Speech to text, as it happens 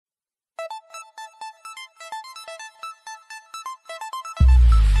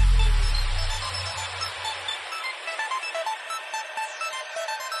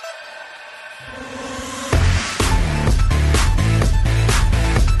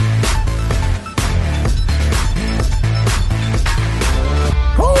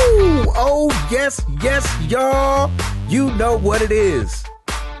Yes, y'all. You know what it is.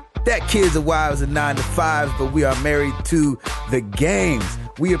 That kids and wives and 9 to 5s, but we are married to the games.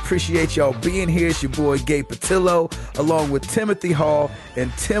 We appreciate y'all being here. It's your boy Gabe Patillo, along with Timothy Hall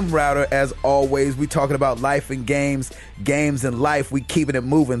and Tim Router. As always, we talking about life and games and life. We keeping it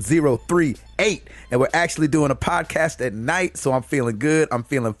moving. 038, and we're actually doing a podcast at night, so I'm feeling good. I'm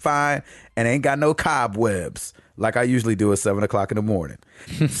feeling fine, and ain't got no cobwebs like I usually do at 7 o'clock in the morning.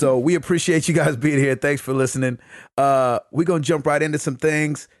 So we appreciate you guys being here. Thanks for listening. We're gonna jump right into some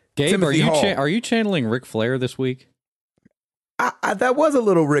things. Gabe, Timothy are you channeling Ric Flair this week? That was a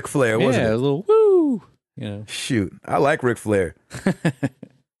little Ric Flair, wasn't it? Yeah, a little woo. Yeah. Shoot, I like Ric Flair.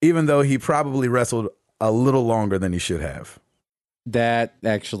 Even though he probably wrestled a little longer than he should have. That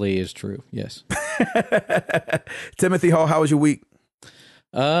actually is true, yes. Timothy Hall, how was your week?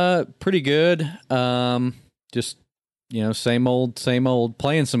 Pretty good. Just, same old.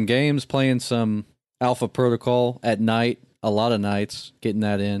 Playing some games, playing some Alpha Protocol at night, a lot of nights, getting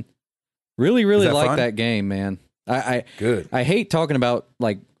that in. Really like fun? that game, man. Good. I hate talking about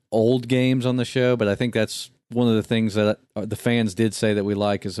like old games on the show, but I think that's one of the things that the fans did say that we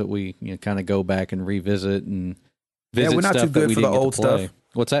like is that we kind of go back and revisit and visit. Yeah, we're not stuff too good that we for the didn't get old to play. stuff.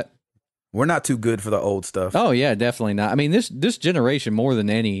 What's that? We're not too good for the old stuff. Oh yeah, definitely not. I mean, this generation more than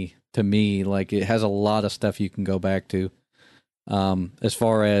any, to me, like it has a lot of stuff you can go back to. As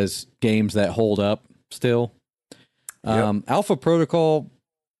far as games that hold up still. Yep. Alpha Protocol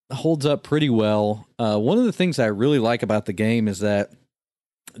holds up pretty well. One of the things I really like about the game is that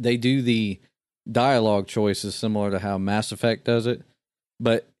they do the dialogue choices similar to how Mass Effect does it,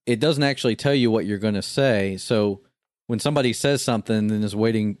 but it doesn't actually tell you what you're going to say. So when somebody says something and is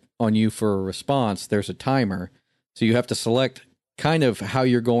waiting on you for a response, there's a timer. So you have to select kind of how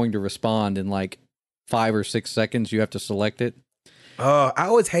you're going to respond in like 5 or 6 seconds. You have to select it. I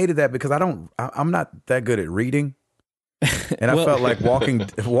always hated that because I'm not that good at reading. And I felt like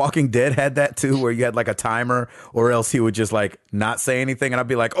Walking Dead had that too, where you had like a timer, or else he would just like not say anything, and I'd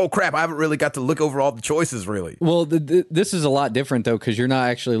be like, "Oh crap, I haven't really got to look over all the choices, really." Well, this is a lot different though, because you're not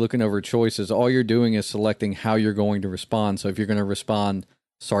actually looking over choices. All you're doing is selecting how you're going to respond. So if you're going to respond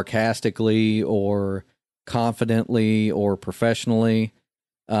sarcastically or confidently or professionally,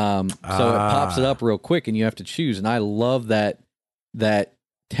 so it pops it up real quick, and you have to choose. And I love that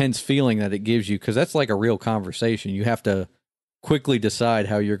tense feeling that it gives you, because that's like a real conversation. You have to quickly decide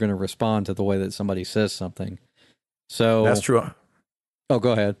how you're going to respond to the way that somebody says something. So that's true. Oh,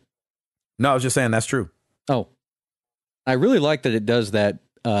 go ahead. No, I was just saying that's true. Oh, I really like that it does that.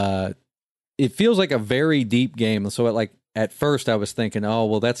 It feels like a very deep game. So at first I was thinking, oh,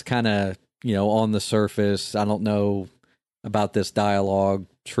 well, that's kind of, on the surface. I don't know about this dialogue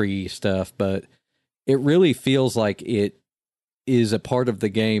tree stuff, but it really feels like it is a part of the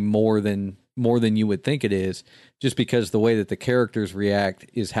game more than you would think it is, just because the way that the characters react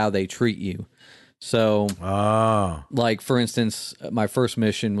is how they treat you. So, like for instance, my first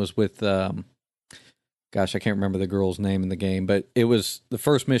mission was with, I can't remember the girl's name in the game, but it was the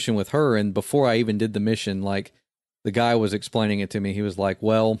first mission with her. And before I even did the mission, like the guy was explaining it to me. He was like,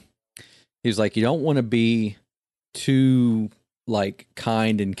 well, you don't want to be too like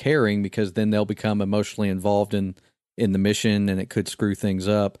kind and caring, because then they'll become emotionally involved in the mission and it could screw things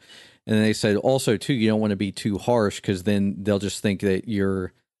up. And then they said also too, you don't want to be too harsh, because then they'll just think that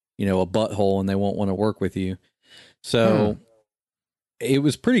you're, a butthole and they won't want to work with you. So it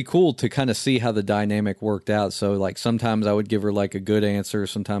was pretty cool to kind of see how the dynamic worked out. So like sometimes I would give her like a good answer.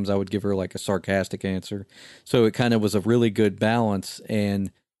 Sometimes I would give her like a sarcastic answer. So it kind of was a really good balance.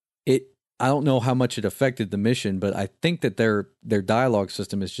 And I don't know how much it affected the mission, but I think that their dialogue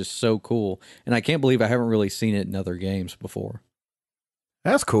system is just so cool. And I can't believe I haven't really seen it in other games before.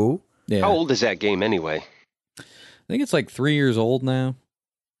 That's cool. Yeah. How old is that game anyway? I think it's like 3 years old now.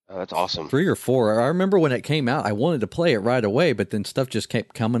 Oh, that's awesome. 3 or 4. I remember when it came out, I wanted to play it right away, but then stuff just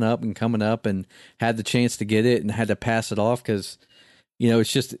kept coming up and had the chance to get it and had to pass it off because,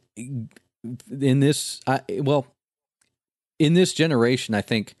 it's just in this generation, I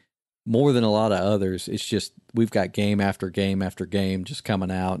think, more than a lot of others, it's just we've got game after game after game just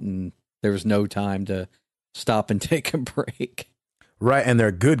coming out, and there was no time to stop and take a break. Right, and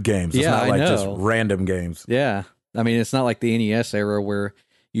they're good games. It's not like just random games. Yeah. I mean, it's not like the NES era where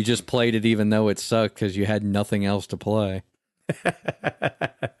you just played it even though it sucked because you had nothing else to play.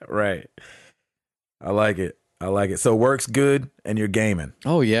 Right. I like it. So work's good, and you're gaming.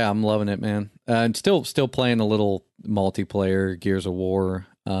 Oh, yeah, I'm loving it, man. I'm still playing a little multiplayer, Gears of War,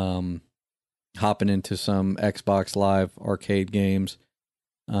 hopping into some Xbox Live arcade games.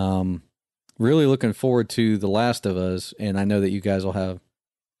 Really looking forward to The Last of Us, and I know that you guys will have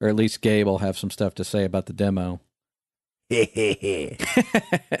or at least Gabe will have some stuff to say about the demo.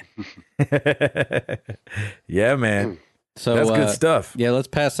 Yeah, man. So That's good stuff. Yeah, let's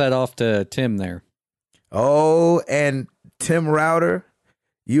pass that off to Tim there. Oh, and Tim Router,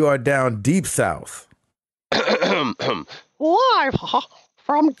 you are down deep south. Live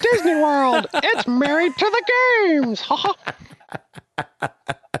from Disney World. It's Married to the Games.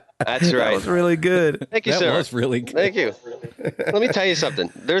 That's That right. was really good. Thank you, That sir. was really good. Thank you. Let me tell you something.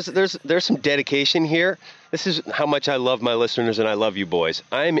 There's some dedication here. This is how much I love my listeners and I love you boys.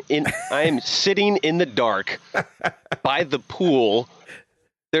 I'm sitting in the dark by the pool.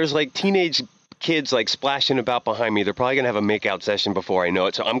 There's like teenage kids like splashing about behind me. They're probably gonna have a makeout session before I know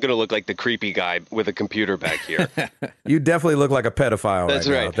it. So I'm gonna look like the creepy guy with a computer back here. You definitely look like a pedophile. That's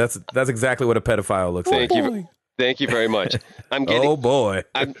right. right. Now. That's exactly what a pedophile looks like. Thank you very much. I'm getting. Oh boy.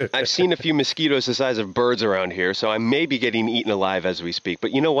 I've seen a few mosquitoes the size of birds around here, so I may be getting eaten alive as we speak.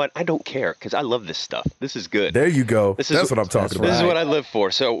 But you know what? I don't care because I love this stuff. This is good. There you go. That's That's what I'm talking about. This is what I live for.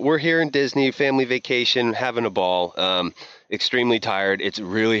 So we're here in Disney, family vacation, having a ball. Extremely tired. It's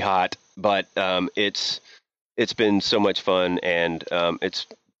really hot, but it's been so much fun, and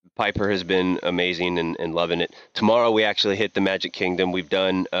Piper has been amazing and loving it. Tomorrow we actually hit the Magic Kingdom. We've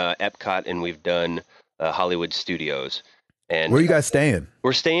done Epcot and we've done Hollywood Studios. And Where are you guys staying?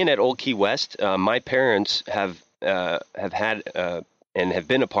 we're staying at Old Key West. My parents have had and have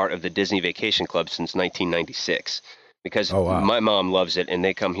been a part of the Disney Vacation Club since 1996 because Oh, wow. my mom loves it and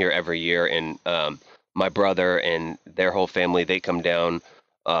they come here every year. And my brother and their whole family, they come down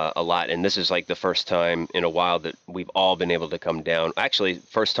a lot. And this is like the first time in a while that we've all been able to come down. Actually,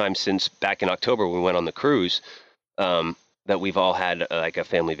 first time since back in October we went on the cruise. That we've all had like a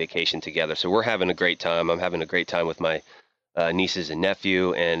family vacation together. So we're having a great time. I'm having a great time with my nieces and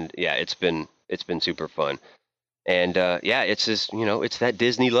nephew. And yeah, it's been super fun. And yeah, it's just, it's that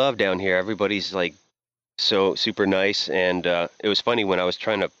Disney love down here. Everybody's like so super nice. And it was funny when I was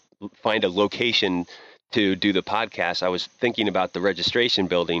trying to find a location to do the podcast, I was thinking about the registration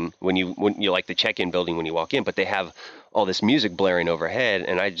building when you like the check-in building when you walk in, but they have all this music blaring overhead.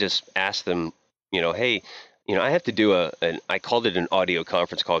 And I just asked them, hey, I have to do I called it an audio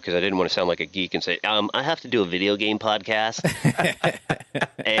conference call because I didn't want to sound like a geek and say, I have to do a video game podcast.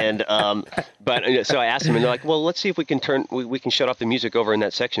 And, so I asked them and they're like, well, let's see if we can we can shut off the music over in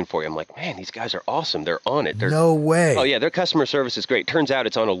that section for you. I'm like, man, these guys are awesome. They're on it. No way. Oh yeah. Their customer service is great. Turns out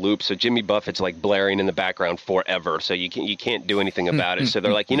it's on a loop. So Jimmy Buffett's like blaring in the background forever. So you can't do anything about it. So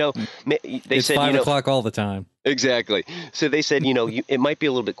they're like, It's said, 5 o'clock all the time. Exactly. So they said, it might be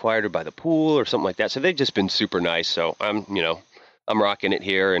a little bit quieter by the pool or something like that. So they've just been super nice. So I'm rocking it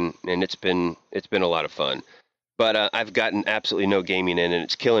here and it's been a lot of fun. But I've gotten absolutely no gaming in and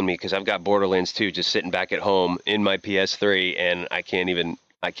it's killing me because I've got Borderlands 2 just sitting back at home in my PS3 and I can't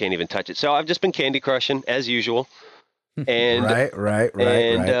even touch it. So I've just been Candy Crushing as usual. And right.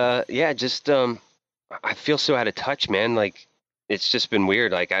 Yeah, just I feel so out of touch, man. Like it's just been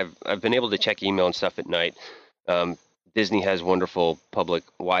weird. Like I've been able to check email and stuff at night. Disney has wonderful public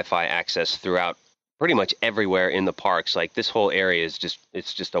Wi-Fi access throughout pretty much everywhere in the parks. Like this whole area is just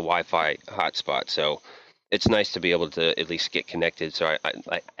a Wi-Fi hotspot. So it's nice to be able to at least get connected. So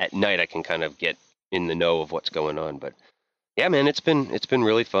I at night I can kind of get in the know of what's going on. But yeah, man, it's been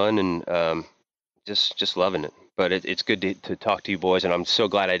really fun and just loving it. But it's good to talk to you boys, and I'm so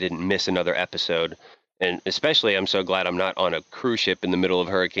glad I didn't miss another episode. And especially, I'm so glad I'm not on a cruise ship in the middle of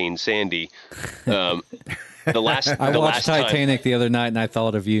Hurricane Sandy. I watched Titanic the other night, and I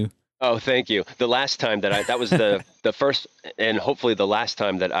thought of you. Oh, thank you. The last time that was the first, and hopefully the last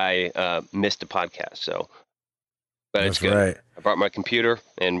time that I missed a podcast. So, but it's good. Right. I brought my computer,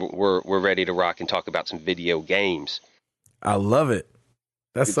 and we're ready to rock and talk about some video games. I love it.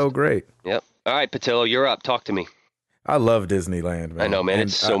 That's so great. Yep. All right, Patillo, you're up. Talk to me. I love Disneyland, man. I know, man.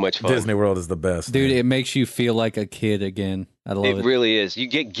 It's so much fun. Disney World is the best. Dude, man. it makes you feel like a kid again. I love it. It really is. You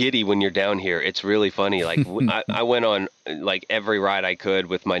get giddy when you're down here. It's really funny. Like I went on like every ride I could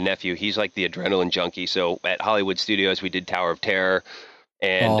with my nephew. He's like the adrenaline junkie. So at Hollywood Studios, we did Tower of Terror.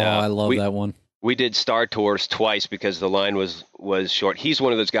 And I love that one. We did Star Tours twice because the line was short. He's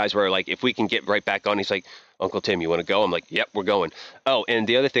one of those guys where like if we can get right back on, he's like, Uncle Tim, you want to go? I'm like, yep, we're going. Oh, and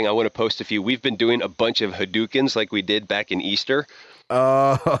the other thing I want to post a few. We've been doing a bunch of Hadoukens like we did back in Easter.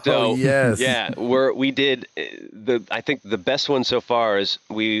 Oh, So, yes. Yeah, we did I think the best one so far is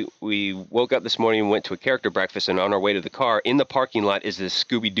we woke up this morning and went to a character breakfast, and on our way to the car in the parking lot is this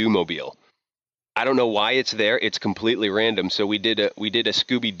Scooby-Doo mobile. I don't know why it's there. It's completely random. So we did a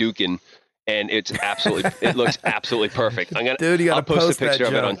Scooby-Dookin, and it looks absolutely perfect. Dude, I'll post a that picture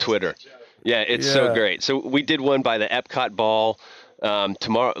of it junk. on Twitter. Yeah, it's so great. So we did one by the Epcot ball.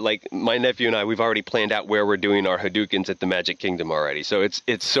 Tomorrow, like my nephew and I, we've already planned out where we're doing our Hadoukens at the Magic Kingdom already. So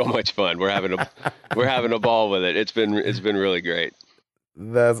it's so much fun. We're having a ball with it. It's been really great.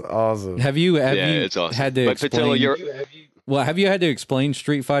 That's awesome. Have you It's awesome. had to But explain? Patilla, Well, have you had to explain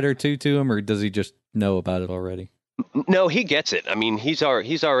Street Fighter 2 to him, or does he just know about it already? no, he gets it. I mean, he's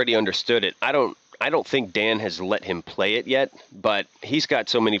already understood it. I don't think Dan has let him play it yet, but he's got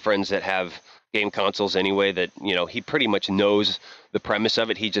so many friends that have game consoles anyway that, he pretty much knows the premise of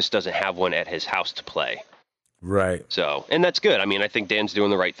it. He just doesn't have one at his house to play. Right. So, and that's good. I mean, I think Dan's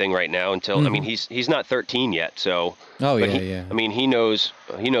doing the right thing right now until, I mean, he's not 13 yet. So, Oh, but yeah. I mean, he knows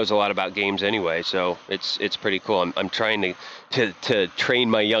a lot about games anyway. So it's pretty cool. I'm trying to train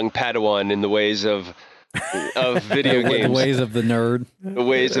my young Padawan in the ways of video games. The ways of the nerd. The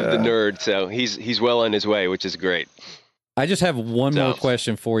ways of the nerd. So he's well on his way, which is great. I just have one more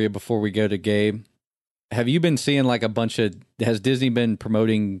question for you before we go to Gabe. Have you been seeing like a bunch of? Has Disney been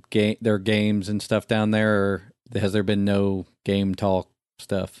promoting their games and stuff down there, or has there been no game talk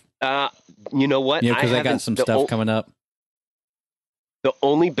stuff? You know what? Because they got some stuff coming up. The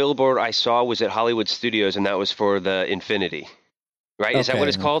only billboard I saw was at Hollywood Studios, and that was for the Infinity. Right? Is that what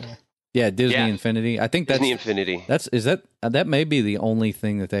it's called? Yeah, Disney Infinity. I think that's Disney Infinity. That may be the only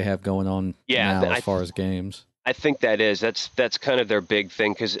thing that they have going on now as far as games. I think that's kind of their big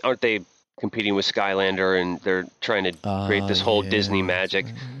thing, because aren't they competing with Skylander, and they're trying to create this whole Disney magic.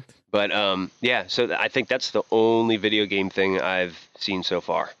 But so I think that's the only video game thing I've seen so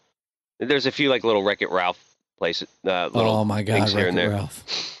far. There's a few like little Wreck-It Ralph places, oh my God, things here and there.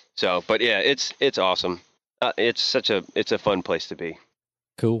 Ralph. So, but yeah, it's awesome. It's a fun place to be.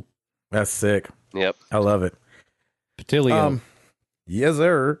 Cool. That's sick. Yep. I love it. Patilio. Yes,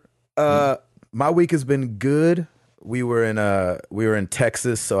 sir. My week has been good. We were in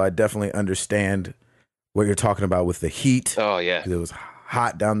Texas, so I definitely understand what you're talking about with the heat. Oh yeah. It was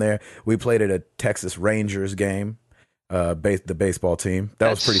hot down there. We played at a Texas Rangers game, the baseball team. That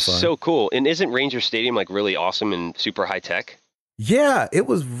was pretty fun. So cool. And isn't Ranger Stadium like really awesome and super high tech? Yeah, it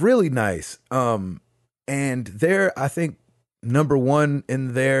was really nice. And they're, I think, number one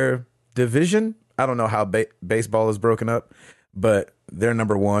in their division. I don't know how baseball is broken up, but they're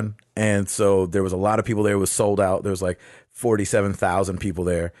number one. And so there was a lot of people there. It was sold out. There was like 47,000 people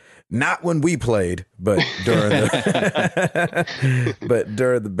there. Not when we played, but during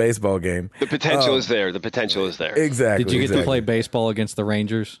the baseball game. The potential is there. The potential is there. Exactly. Did you get to play baseball against the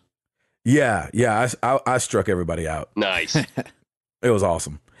Rangers? Yeah. I struck everybody out. Nice. It was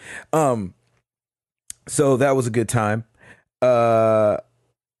awesome. So that was a good time. My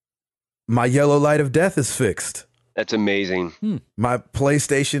yellow light of death is fixed. That's amazing. My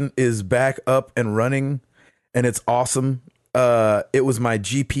PlayStation is back up and running, and it's awesome. It was my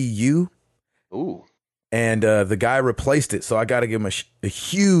GPU. Ooh. And the guy replaced it, so I got to give him a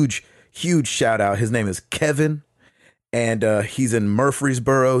huge shout out. His name is Kevin, and he's in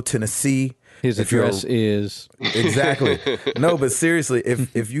Murfreesboro, Tennessee. His address is exactly. No, but seriously,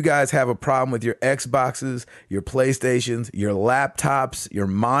 if you guys have a problem with your Xboxes, your PlayStations, your laptops, your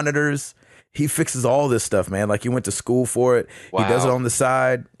monitors, he fixes all this stuff, man. Like he went to school for it. Wow. He does it on the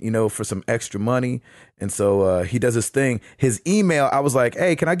side, for some extra money. And so he does his thing. His email, I was like,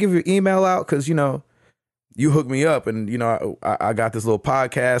 hey, can I give your email out? Because, you hooked me up and, I got this little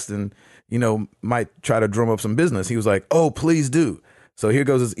podcast and, might try to drum up some business. He was like, oh, please do. So here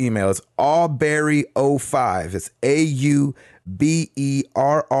goes his email. It's allberry05. It's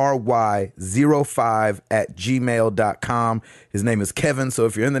AUBERRY05 His name is Kevin. So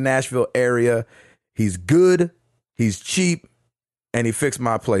if you're in the Nashville area, he's good, he's cheap, and he fixed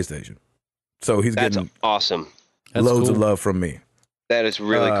my PlayStation. So he's getting awesome. Loads of love from me. That is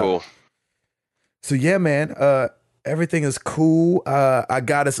really cool. So yeah, man, everything is cool. I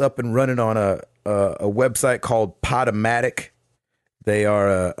got us up and running on a website called Podomatic. They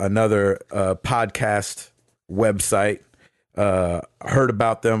are another podcast website. Heard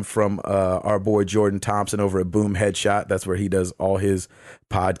about them from our boy Jordan Thompson over at Boom Headshot. That's where he does all his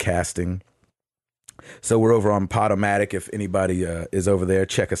podcasting. So we're over on Podomatic. If anybody is over there,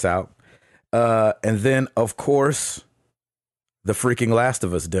 check us out. And then, of course, the freaking Last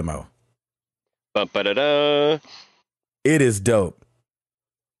of Us demo. Ba-ba-da-da. It is dope.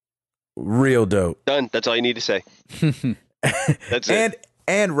 Real dope. Done. That's all you need to say. That's it.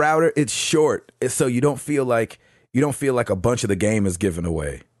 And router, it's short, so you don't feel like a bunch of the game is given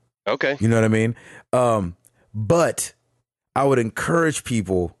away. Okay. You know what I mean? But I would encourage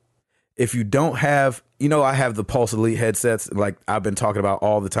people, if you don't have, I have the Pulse Elite headsets, like I've been talking about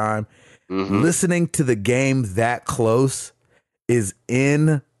all the time. Mm-hmm. Listening to the game that close is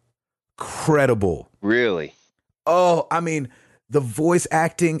incredible. Really? Oh, I mean, the voice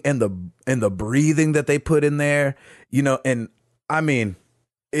acting and the breathing that they put in there, and I mean,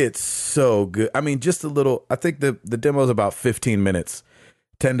 it's so good. I mean, just a little, I think the demo is about 15 minutes,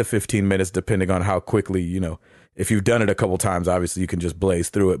 10 to 15 minutes, depending on how quickly, if you've done it a couple times, obviously you can just blaze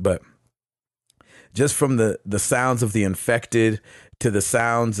through it. But just from the sounds of the infected to the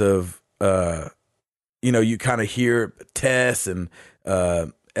sounds of, you kind of hear Tess and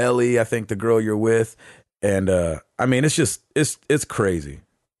Ellie, I think the girl you're with. And I mean, it's crazy.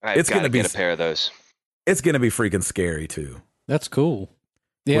 It's going to get a pair of those. It's going to be freaking scary too. That's cool.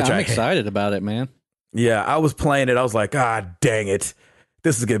 Yeah, I'm excited about it, man. Yeah, I was playing it. I was like, ah, dang it.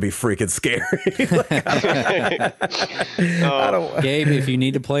 This is going to be freaking scary. Gabe, if you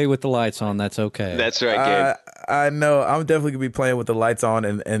need to play with the lights on, that's okay. That's right, Gabe. I know. I'm definitely going to be playing with the lights on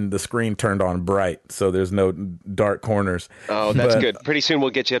and the screen turned on bright, so there's no dark corners. Oh, that's good. Pretty soon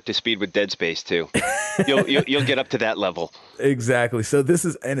we'll get you up to speed with Dead Space, too. You'll get up to that level. Exactly. So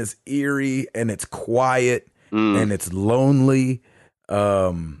it's eerie, and it's quiet, and it's lonely.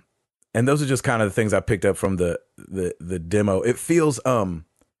 And those are just kind of the things I picked up from the demo. It feels on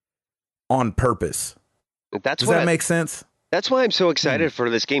purpose. Does that make sense? That's why I'm so excited for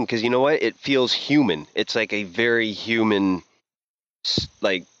this game, because you know what? It feels human. It's like a very human,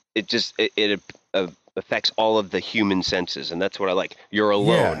 like it affects all of the human senses, and that's what I like. You're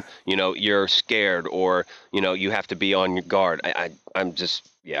alone, you're scared, or you have to be on your guard. I'm just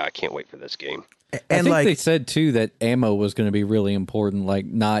I can't wait for this game. And I think they said too that ammo was going to be really important, like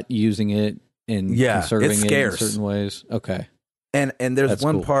not using it and conserving it in certain ways. Okay. And there's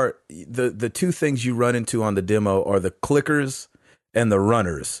one part, the two things you run into on the demo are the clickers and the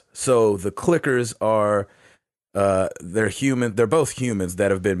runners. So the clickers are they're human, they're both humans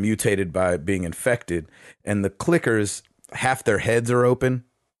that have been mutated by being infected, and the clickers, half their heads are open.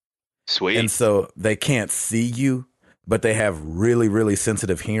 Sweet. And so they can't see you, but they have really, really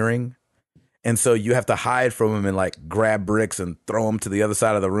sensitive hearing. And so you have to hide from them and like grab bricks and throw them to the other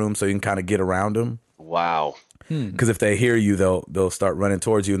side of the room so you can kind of get around them. Wow. Because if they hear you, they'll start running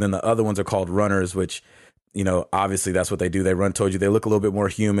towards you. And then the other ones are called runners, which, obviously that's what they do. They run towards you. They look a little bit more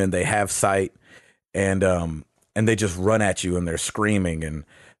human. They have sight, and they just run at you, and they're screaming, and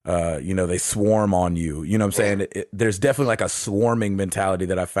they swarm on you. You know what I'm saying? There's definitely like a swarming mentality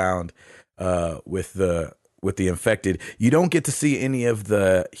that I found with the infected. You don't get to see any of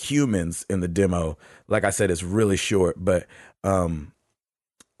the humans in the demo. Like I said, it's really short, but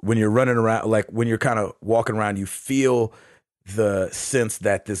when you're running around, like when you're kind of walking around, you feel the sense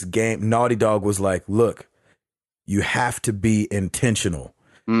that this game, Naughty Dog was like, look, you have to be intentional.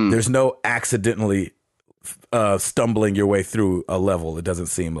 There's no accidentally stumbling your way through a level. It doesn't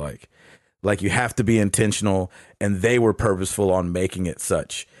seem like you have to be intentional, and they were purposeful on making it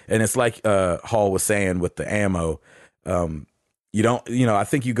such. And it's like Hall was saying with the ammo, you don't, I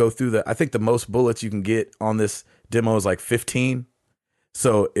think you go through I think the most bullets you can get on this demo is like 15.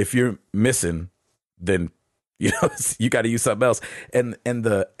 So if you're missing, then you got to use something else. And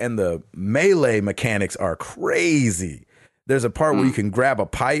the melee mechanics are crazy. There's a part where you can grab a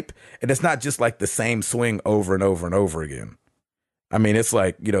pipe, and it's not just like the same swing over and over and over again. I mean, it's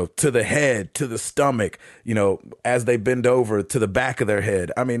like, to the head, to the stomach, as they bend over to the back of their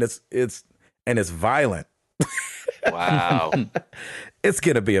head. I mean, it's violent. Wow. It's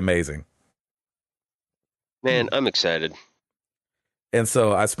going to be amazing. Man, I'm excited. And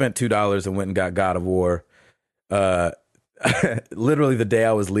so I spent $2 and went and got God of War. Literally the day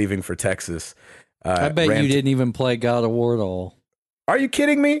I was leaving for Texas. I bet you didn't even play God of War at all. Are you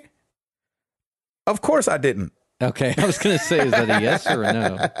kidding me? Of course I didn't. Okay, I was going to say, is that a yes or a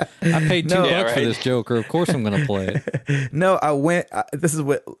no? I paid $2 for this Joker. Of course I'm going to play it. No, I went. This is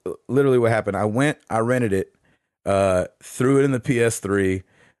literally what happened. I rented it, threw it in the PS3,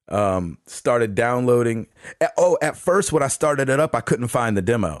 started downloading. At first when I started it up, I couldn't find the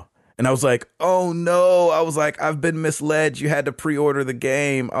demo. And I was like, oh no. I was like, I've been misled. You had to pre-order the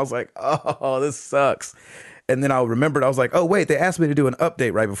game. I was like, oh, this sucks. And then I remembered, I was like, oh wait, they asked me to do an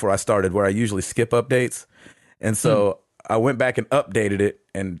update right before I started, where I usually skip updates. And so I went back and updated it,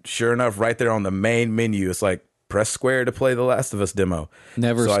 and sure enough, right there on the main menu, it's like, press square to play the Last of Us demo.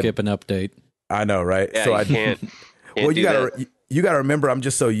 Never skip an update. I know, right? Yeah, so I can't. Well, you gotta remember, I'm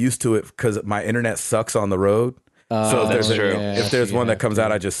just so used to it because my internet sucks on the road. So if there's one that comes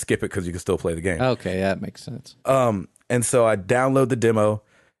out, I just skip it because you can still play the game. Okay, that makes sense. And so I download the demo,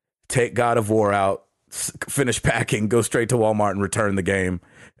 take God of War out, finish packing, go straight to Walmart and return the game,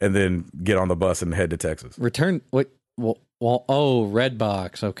 and then get on the bus and head to Texas. Return what? Well,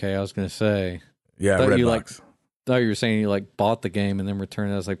 Redbox. Okay, I was gonna say. Yeah, Redbox. Thought you were saying you bought the game and then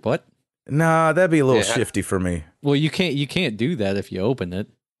returned it. I was like, what? Nah, that'd be a little Yeah. shifty for me. Well, you can't do that if you open it.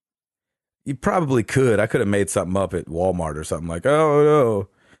 You probably could. I could have made something up at Walmart or something like, oh no.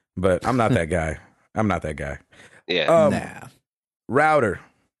 But I'm not that guy. I'm not that guy. Yeah. Nah. Router,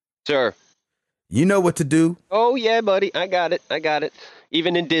 Sir. you know what to do. Oh, yeah, buddy. I got it.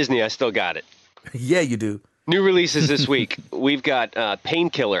 Even in Disney, I still got it. Yeah, you do. New releases this week. We've got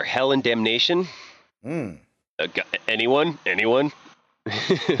Painkiller, Hell and Damnation. Mm. Anyone?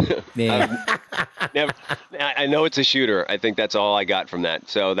 Yeah. Never. I know it's a shooter. I think that's all I got from that.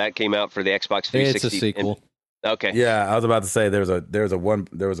 So that came out for the Xbox 360. It's a sequel. Okay. Yeah, I was about to say there was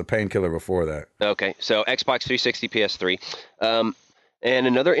a painkiller before that. Okay. So Xbox 360, PS3. And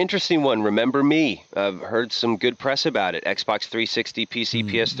another interesting one, Remember Me. I've heard some good press about it. Xbox 360, PC,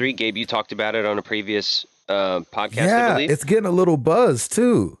 PS3. Gabe, you talked about it on a previous podcast, I Yeah, believe. it's getting a little buzz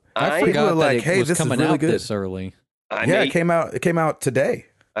too. I People forgot are like, that it hey, was this is coming really out good. this early. It came out today.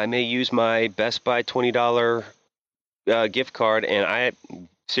 I may use my Best Buy $20 gift card, and I'm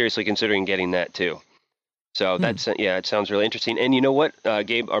seriously considering getting that too. So it sounds really interesting. And you know what,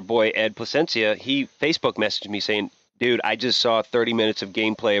 Gabe, our boy Ed Placencia, he Facebook messaged me saying, dude, I just saw 30 minutes of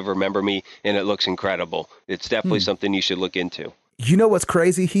gameplay of Remember Me, and it looks incredible. It's definitely something you should look into. You know what's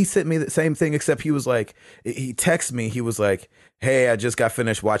crazy? He sent me the same thing, except he was like, he texted me. He was like, hey, I just got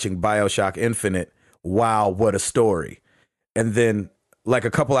finished watching BioShock Infinite. Wow, what a story. And then like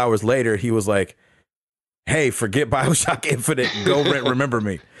a couple hours later, he was like, hey, forget BioShock Infinite. Go rent Remember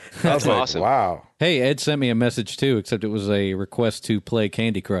Me. I was like, awesome. Wow. Hey, Ed sent me a message too, except it was a request to play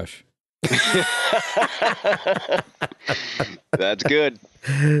Candy Crush. That's good.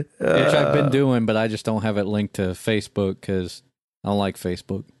 Which I've been doing, but I just don't have it linked to Facebook because I don't like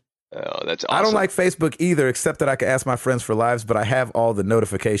Facebook. Oh, that's awesome. I don't like Facebook either, except that I can ask my friends for lives, but I have all the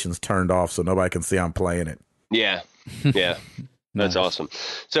notifications turned off so nobody can see I'm playing it. Yeah. Yeah. That's Nice. awesome.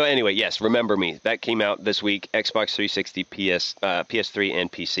 So anyway, yes, Remember Me. That came out this week, Xbox 360, PS3, and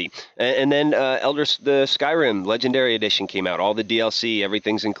PC. And then the Skyrim Legendary Edition came out. All the DLC,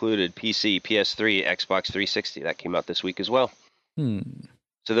 everything's included. PC, PS3, Xbox 360. That came out this week as well. So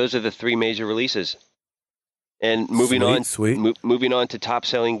those are the three major releases. And moving on to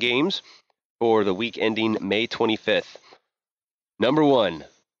top-selling games for the week ending May 25th. Number one,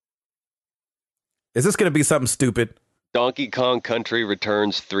 Is this going to be something stupid? Donkey Kong Country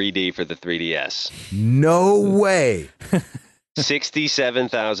Returns 3D for the 3DS. No way.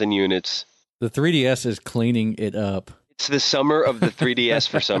 67,000 units. The 3DS is cleaning it up. It's the summer of the 3DS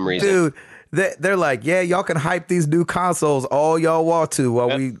for some reason. Dude, they're like, yeah, y'all can hype these new consoles all y'all want to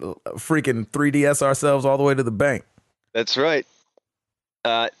while we freaking 3DS ourselves all the way to the bank. That's right.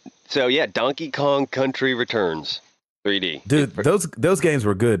 So yeah, Donkey Kong Country Returns 3D. Dude, those games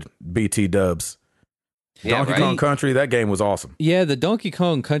were good, BT dubs. Yeah, Donkey right? Kong Country, that game was awesome. Yeah, the Donkey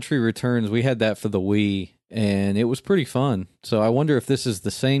Kong Country Returns, we had that for the Wii, and it was pretty fun. So I wonder if this is the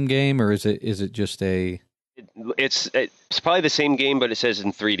same game, or is it just a... It's probably the same game, but it says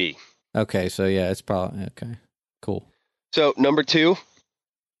in 3D. Okay, so yeah, it's probably... Okay, cool. So number two,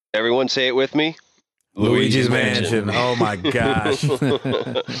 everyone say it with me. Luigi's Mansion. Oh my gosh.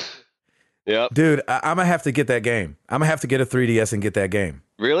 Yep. Dude, I'm going to have to get that game. I'm going to have to get a 3DS and get that game.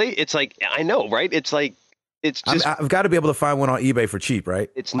 Really? It's like, I know, right? It's like, it's just, I've got to be able to find one on eBay for cheap, right?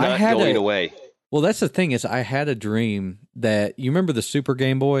 it's I not had going a- away. Well, that's the thing is I had a dream that... You remember the Super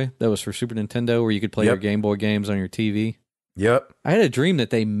Game Boy that was for Super Nintendo where you could play your Game Boy games on your TV? Yep. I had a dream that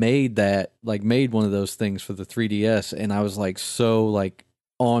they made one of those things for the 3DS, and I was like so like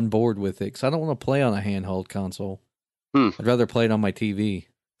on board with it because I don't want to play on a handheld console. I'd rather play it on my TV.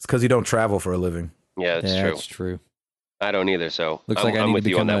 It's because you don't travel for a living. Yeah, that's true. That's true. I don't either. So Looks like I I'm need with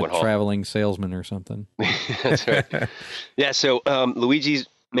to you on become that a one, Hall. traveling salesman or something. That's right. Yeah, so Luigi's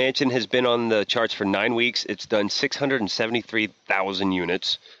Mansion has been on the charts for 9 weeks. It's done 673,000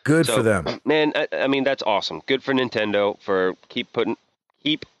 units. Good So, for them. Man, I mean, that's awesome. Good for Nintendo for keep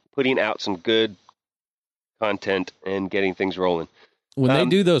putting out some good content and getting things rolling. When they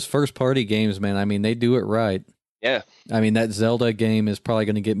do those first party games, man, I mean, they do it right. Yeah, I mean, that Zelda game is probably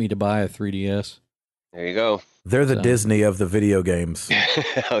going to get me to buy a 3DS. there you go. They're the So- Disney of the video games.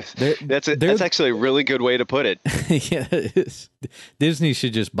 That's actually a really good way to put it. Yeah, Disney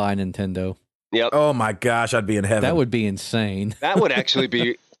should just buy Nintendo. Yep. Oh my gosh, I'd be in heaven. That would be insane. That would actually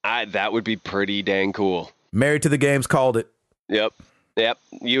be that would be pretty dang cool. Married to the Games called it. Yep.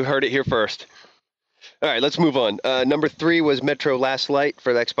 You heard it here first. All right, let's move on. Number 3 was Metro Last Light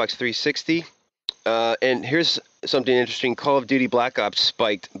for the Xbox 360. And here's something interesting. Call of Duty Black Ops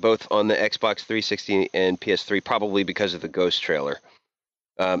spiked both on the Xbox 360 and PS3, probably because of the Ghost trailer.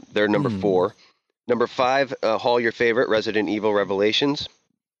 They're number 4. Number 5, Hall, your favorite, Resident Evil Revelations.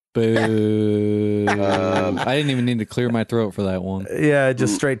 Boo. I didn't even need to clear my throat for that one. Yeah,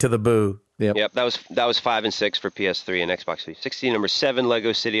 just straight to the boo. Yep, that was 5 and 6 for PS3 and Xbox 360. Number 7,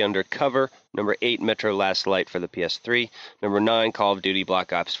 Lego City Undercover. Number 8, Metro Last Light for the PS3. Number 9, Call of Duty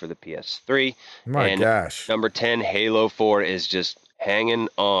Black Ops for the PS3. My gosh. Number 10, Halo 4 is just hanging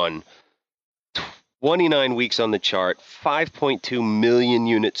on. 29 weeks on the chart, 5.2 million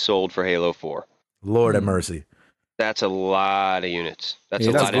units sold for Halo 4. Lord have mercy. That's a lot of units. That's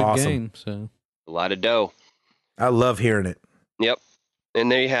It's a lot good of awesome. game. So a lot of dough. I love hearing it. Yep,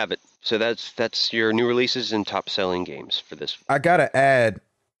 and there you have it. So that's your new releases and top selling games for this. I gotta add,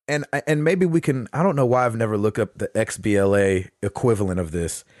 and maybe we can. I don't know why I've never looked up the XBLA equivalent of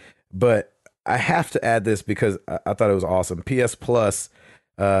this, but I have to add this because I thought it was awesome. PS Plus,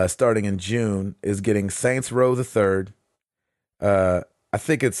 starting in June, is getting Saints Row the Third. I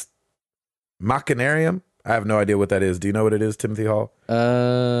think it's Machinarium. I have no idea what that is. Do you know what it is, Timothy Hall? a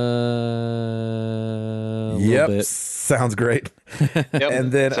little bit. Sounds great. Yep,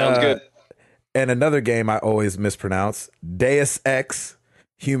 And then sounds good. And another game I always mispronounce, Deus Ex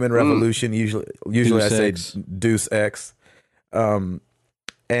Human Revolution. Usually Deus I say Ex. Deuce X.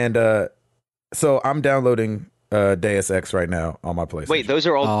 So I'm downloading Deus Ex right now on my PlayStation. Wait, those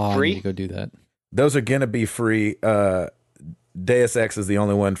are all I need free? to go do that. Those are gonna be free. Deus Ex is the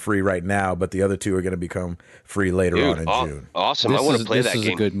only one free right now, but the other two are gonna become free later on in June. Awesome! I want to play that This is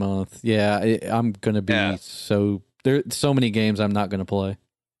game. a good month. Yeah, I'm gonna be there's so many games I'm not gonna play.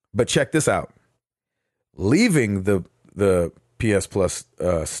 But check this out. Leaving the PS Plus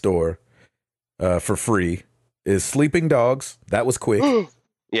store for free is Sleeping Dogs. That was quick.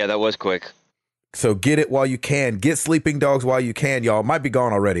 Yeah, that was quick. So get it while you can. Get Sleeping Dogs while you can, y'all. It might be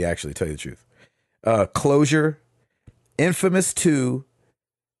gone already, actually, to tell you the truth. Closure, Infamous 2,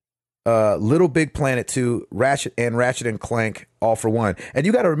 Little Big Planet 2, Ratchet and Clank, all for one. And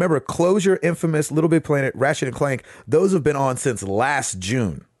you got to remember, Closure, Infamous, Little Big Planet, Ratchet and Clank, those have been on since last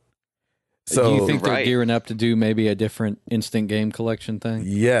June. So do you think they're Right. gearing up to do maybe a different instant game collection thing?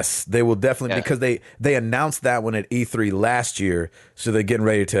 yes, they will definitely, because they announced that one at E3 last year, so they're getting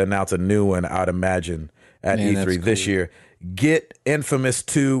ready to announce a new one, I'd imagine, at Man, E3 that's this cool. year. Get Infamous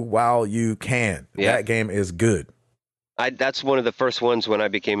 2 while you can. Yeah. That game is good. That's one of the first ones when I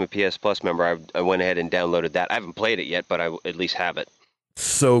became a PS Plus member. I went ahead and downloaded that. I haven't played it yet, but I at least have it.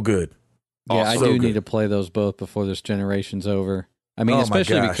 So good. Yeah, I So do good. need to play those both before this generation's over. I mean, Oh my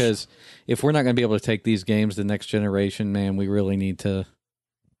especially gosh. because if we're not going to be able to take these games to the next generation, man, we really need to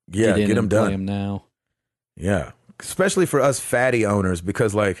Yeah, get in get them and play done. them now. Yeah. Especially for us fatty owners,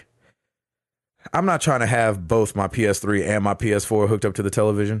 because like I'm not trying to have both my PS3 and my PS4 hooked up to the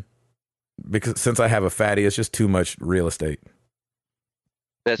television. Because since I have a fatty, it's just too much real estate.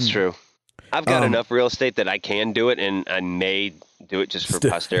 That's true. I've got Um, enough real estate that I can do it, and I may do it just for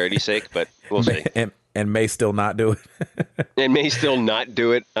Still- posterity's sake, but we'll see. And may still not do it. And may still not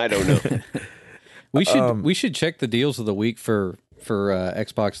do it. I don't know. We should check the deals of the week for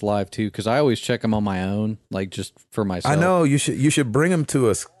Xbox Live too, because I always check them on my own, like just for myself. I know you should bring them to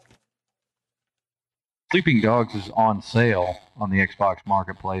us. Sleeping Dogs is on sale on the Xbox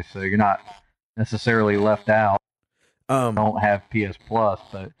Marketplace, so you're not necessarily left out. Don't have PS Plus,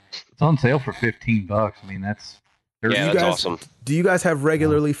 but it's on sale for $15. I mean, that's Yeah, you that's guys- awesome. Do you guys have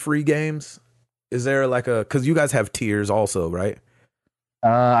regularly free games? Is there like because you guys have tiers also, right?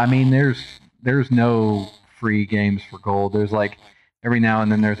 I mean, there's no free games for gold. There's like every now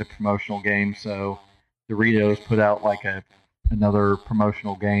and then there's a promotional game. So Doritos put out like another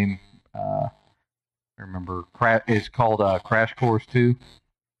promotional game. I remember it's called Crash Course 2.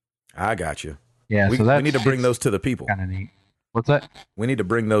 I got you. Yeah, we, so that's we need to bring those to the people. kind of neat. What's that? We need to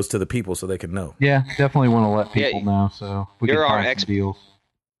bring those to the people so they can know. Yeah, definitely want to let Yeah, people know. So we you're can our find some deals.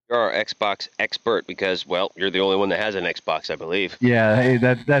 You're our Xbox expert because, well, you're the only one that has an Xbox, I believe. Yeah, hey,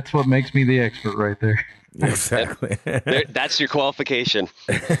 that's what makes me the expert right there. Exactly. That's your qualification.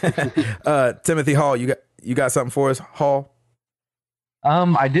 Timothy Hall, you got something for us, Hall?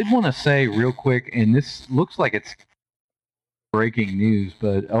 I did want to say real quick, and this looks like it's breaking news,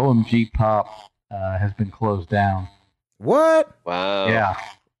 but OMG Pop has been closed down. What? Wow. Yeah,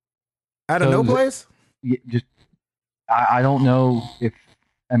 Out of So no the- place? just I don't know if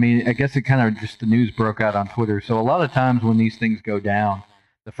I mean I guess it kind of just the news broke out on Twitter. So a lot of times when these things go down,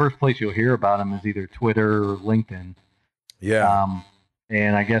 the first place you'll hear about them is either Twitter or LinkedIn. Yeah.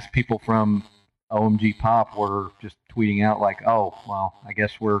 And I guess people from OMG Pop were just tweeting out like, "Oh, well, I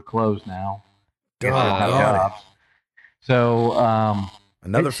guess we're closed now. Guess we don't have Doggone it. jobs." So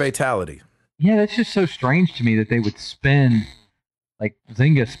Another it's- fatality. yeah, that's just so strange to me that they would spend like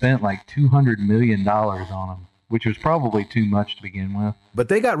Zynga spent like $200 million on them. which was probably too much to begin with. But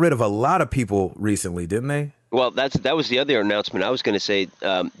they got rid of a lot of people recently, didn't they? Well, that was the other announcement. I was going to say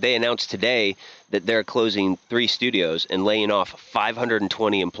they announced today that they're closing 3 studios and laying off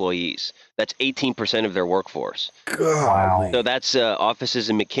 520 employees. That's 18% of their workforce. Wow. So that's offices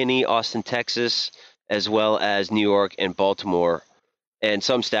in McKinney, Austin, Texas, as well as New York and Baltimore. And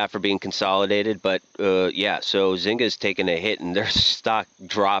some staff are being consolidated. But, yeah, so Zynga's taken a hit, and their stock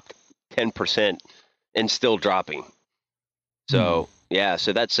dropped 10% and still dropping. So, yeah,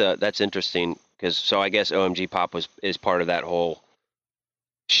 so that's interesting. So I guess OMG Pop is part of that whole.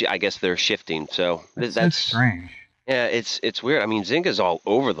 I guess they're shifting. So that's strange. Yeah, it's weird. I mean, Zynga's all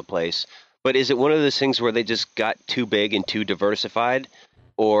over the place. But is it one of those things where they just got too big and too diversified,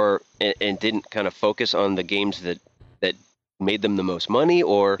 and didn't kind of focus on the games that made them the most money?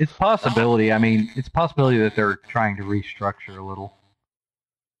 Or it's possibility. I mean, it's possibility that they're trying to restructure a little.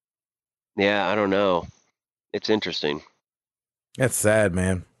 Yeah, I don't know. It's interesting. That's sad,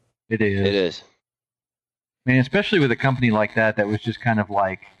 man. It is. It is. I mean, especially with a company like that was just kind of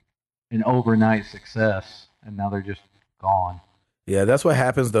like an overnight success, and now they're just gone. Yeah, that's what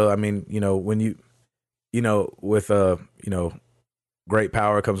happens, though. I mean, when with great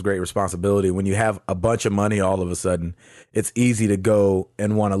power comes great responsibility. When you have a bunch of money all of a sudden, it's easy to go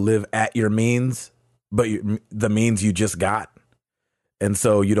and want to live at your means, but the means you just got. And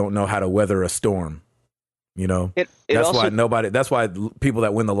so you don't know how to weather a storm, That's why people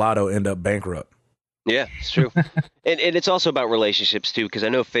that win the lotto end up bankrupt. Yeah, it's true. and it's also about relationships, too, because I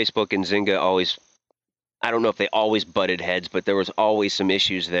know Facebook and Zynga always, I don't know if they always butted heads, but there was always some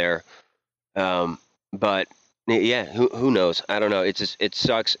issues there. But, yeah, who knows? I don't know. It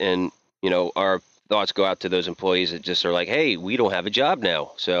sucks, and, our thoughts go out to those employees that just are like, hey, we don't have a job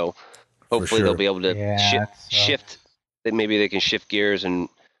now. So hopefully they'll be able to shift, that maybe they can shift gears, and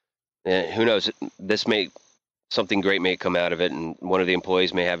who knows? Something great may come out of it, and one of the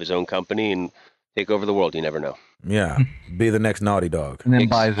employees may have his own company and take over the world. You never know. Yeah. Be the next Naughty Dog. And then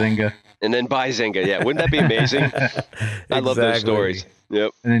buy Zynga. Yeah. Wouldn't that be amazing? I love those stories.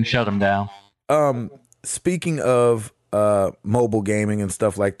 Yep. And then shut them down. Speaking of mobile gaming and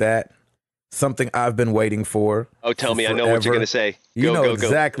stuff like that, something I've been waiting for. Oh, tell me. I know what you're going to say. Go,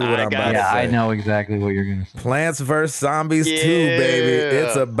 exactly what I'm about to say. Yeah, I know exactly what you're going to say. Plants vs. Zombies 2, baby.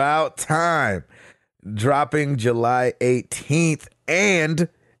 It's about time. Dropping July 18th, and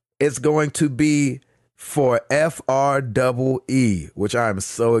it's going to be for FREE, which I'm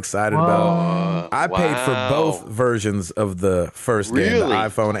so excited about. I paid for both versions of the first game, the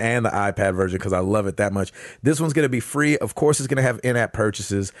iPhone and the iPad version, because I love it that much. This one's going to be free. Of course, it's going to have in-app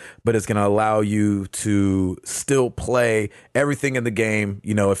purchases, but it's going to allow you to still play everything in the game.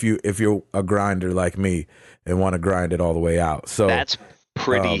 If you're a grinder like me and want to grind it all the way out. So that's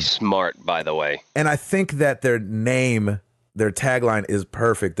pretty smart, by the way. And I think that their tagline is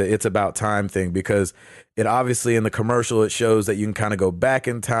perfect, the It's About Time thing, because it obviously in the commercial, it shows that you can kind of go back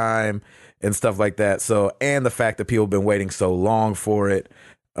in time and stuff like that. So, and the fact that people have been waiting so long for it.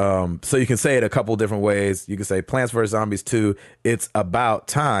 So you can say it a couple different ways. You can say Plants vs. Zombies 2, It's About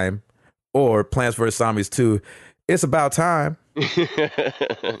Time, or Plants vs. Zombies 2, It's About Time.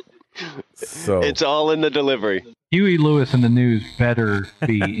 So it's all in the delivery. Huey Lewis and the News better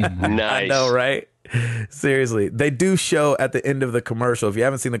be in there. Nice. I know, right? Seriously, they do show at the end of the commercial. If you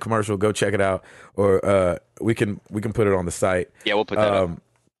haven't seen the commercial, go check it out, or we can put it on the site. Yeah, we'll put that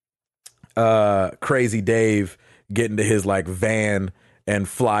up. Crazy Dave get into his van and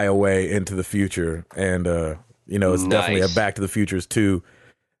fly away into the future, and it's definitely a Back to the Futures 2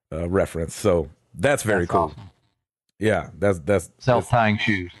 reference. So that's very cool. Awesome. Yeah, that's self-tying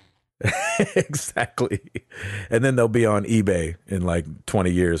shoes. Exactly. And then they'll be on eBay in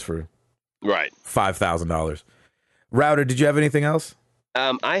 20 years for $5,000. Router, did you have anything else?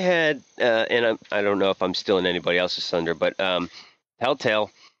 I had, and I don't know if I'm still in anybody else's thunder, but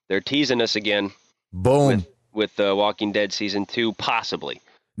Telltale, they're teasing us again. Boom. With Walking Dead Season 2, possibly.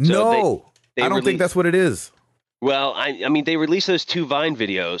 So I don't think that's what it is. Well, I mean, they released those 2 Vine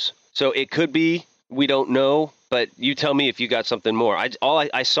videos, so it could be. We don't know, but you tell me if you got something more.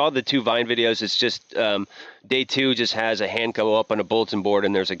 I saw the 2 Vine videos. It's just day 2 just has a hand go up on a bulletin board,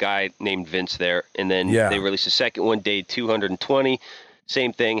 and there's a guy named Vince there. And then they released a second one, day 220.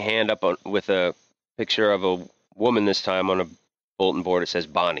 Same thing, hand up with a picture of a woman this time on a bulletin board. It says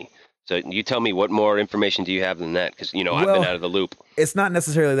Bonnie. So you tell me, what more information do you have than that? Because, I've been out of the loop. It's not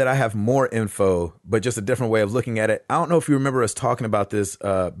necessarily that I have more info, but just a different way of looking at it. I don't know if you remember us talking about this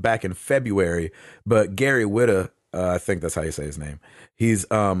back in February, but Gary Whitta, I think that's how you say his name. He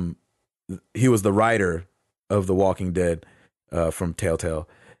was the writer of The Walking Dead from Telltale.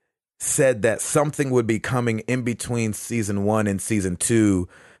 said that something would be coming in between season 1 and season 2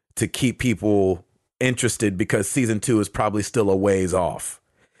 to keep people interested because season 2 is probably still a ways off.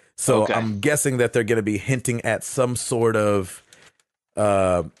 So I'm guessing that they're going to be hinting at some sort of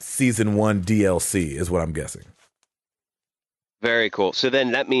season 1 DLC is what I'm guessing. Very cool. So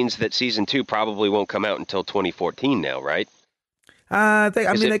then that means that season 2 probably won't come out until 2014 now, right?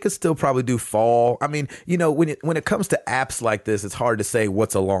 They could still probably do fall. I mean, when it comes to apps like this, it's hard to say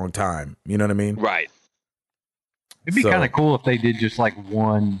what's a long time. You know what I mean? Right. It'd be kind of cool if they did just like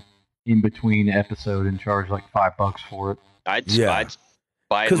one in between episode and charge like $5 for it. I'd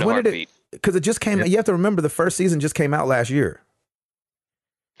buy it in a heartbeat. Because it just came. You have to remember the first season just came out last year.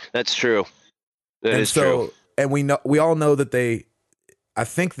 That's true. That is true. And we all know that I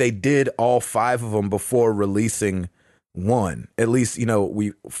think they did all 5 of them before releasing one. At least,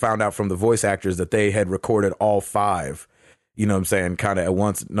 we found out from the voice actors that they had recorded all 5, you know what I'm saying, kind of at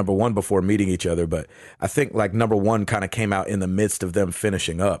once, number 1 before meeting each other. But I think like number 1 kind of came out in the midst of them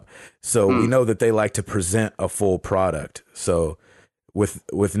finishing up. So we know that they like to present a full product. So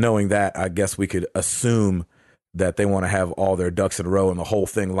with knowing that, I guess we could assume that they want to have all their ducks in a row and the whole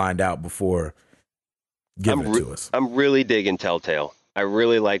thing lined out before giving it to us. I'm really digging Telltale. I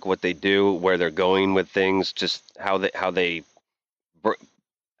really like what they do, where they're going with things, just how they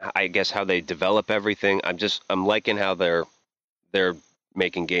develop everything. I'm liking how they're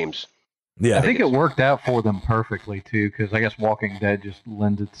making games. Yeah, I think it worked out for them perfectly too, because I guess Walking Dead just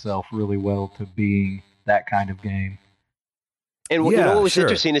lends itself really well to being that kind of game. And what was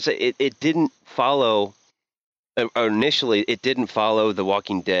interesting is that it didn't follow. Initially, it didn't follow the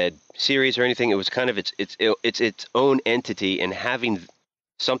Walking Dead series or anything. It was kind of its own entity, and having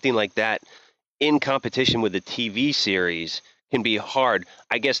something like that in competition with the TV series can be hard.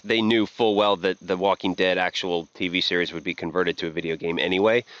 I guess they knew full well that the Walking Dead actual TV series would be converted to a video game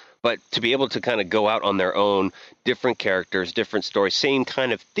anyway. But to be able to kind of go out on their own, different characters, different stories, same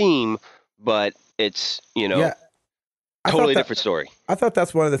kind of theme, but it's totally different story. I thought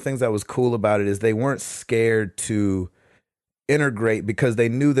that's one of the things that was cool about it is they weren't scared to integrate because they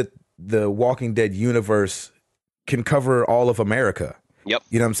knew that the Walking Dead universe can cover all of America. Yep.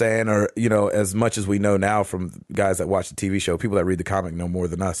 You know what I'm saying? Or, as much as we know now from guys that watch the TV show, people that read the comic know more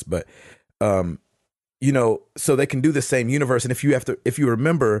than us. But, so they can do the same universe. And if you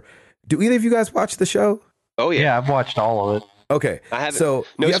remember, do either of you guys watch the show? Oh, yeah. Yeah, I've watched all of it. Okay, I haven't. So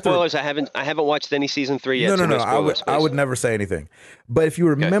no spoilers. I haven't watched any season 3 yet. No. Spoilers, I would never say anything. But if you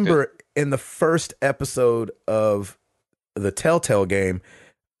remember in the first episode of the Telltale game,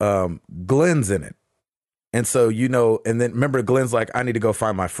 Glenn's in it, and so and then remember Glenn's like, I need to go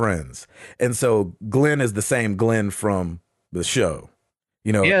find my friends, and so Glenn is the same Glenn from the show.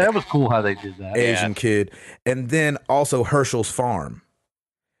 Yeah, that was cool how they did that. Asian kid, and then also Herschel's farm.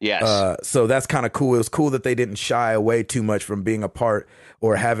 Yes. So that's kind of cool. It was cool that they didn't shy away too much from being a part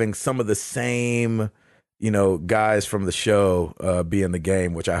or having some of the same, guys from the show be in the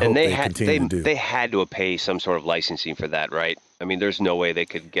game, which I hope they continue to do. They had to pay some sort of licensing for that, right? I mean, there's no way they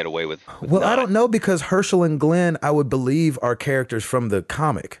could get away with Well, I don't know, because Herschel and Glenn, I would believe, are characters from the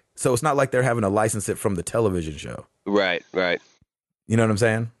comic. So it's not like they're having to license it from the television show. Right. You know what I'm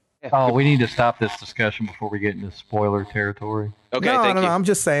saying? Oh, we need to stop this discussion before we get into spoiler territory. Okay, no, thank you. I'm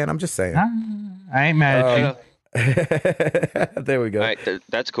just saying. I ain't mad at you. There we go. All right,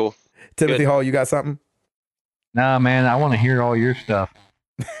 that's cool. Timothy Good. Hall, you got something? Nah, man, I want to hear all your stuff.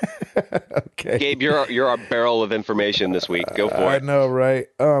 Okay. Gabe, you're our barrel of information this week. Go for it. I know, right?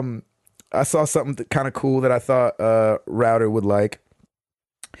 I saw something kind of cool that I thought Router would like.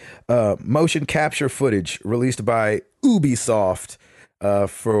 Motion capture footage released by Ubisoft.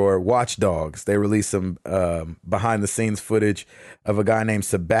 For Watch Dogs. They released some behind the scenes footage of a guy named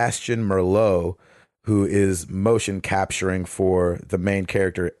Sebastian Merlot, who is motion capturing for the main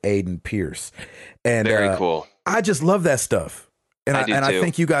character, Aiden Pierce. And very cool. I just love that stuff. And I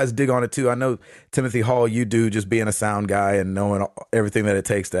think you guys dig on it too. I know, Timothy Hall, you do, just being a sound guy and knowing everything that it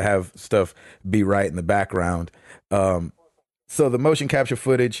takes to have stuff be right in the background. So the motion capture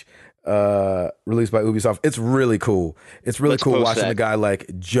footage released by Ubisoft, it's really cool. It's really cool watching the guy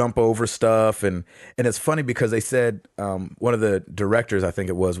like jump over stuff, and it's funny because they said one of the directors, I think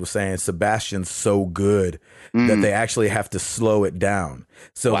it was saying Sebastian's so good that they actually have to slow it down.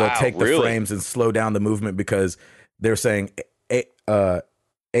 So they'll take the frames and slow down the movement because they're saying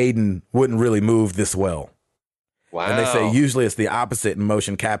Aiden wouldn't really move this well. Wow. And they say usually it's the opposite in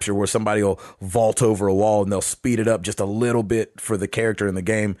motion capture, where somebody will vault over a wall and they'll speed it up just a little bit for the character in the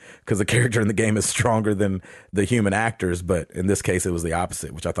game, because the character in the game is stronger than the human actors. But in this case, it was the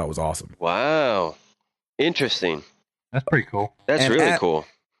opposite, which I thought was awesome. Wow. Interesting. That's pretty cool. That's really cool.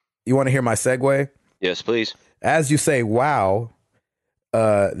 You want to hear my segue? Yes, please. As you say, wow,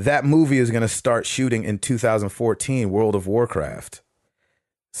 that movie is going to start shooting in 2014, World of Warcraft.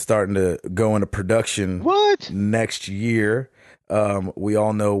 Starting to go into production next year. We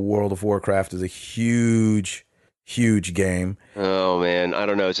all know World of Warcraft is a huge game. Oh man, I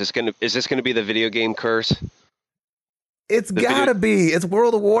don't know. Is this gonna be the video game curse? It's gotta be. It's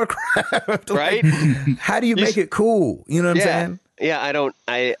World of Warcraft, right? How do you make it cool? You know what I'm saying? Yeah, I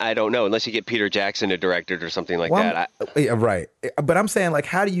don't know unless you get Peter Jackson to direct it or something like that. Yeah, right. But I'm saying, like,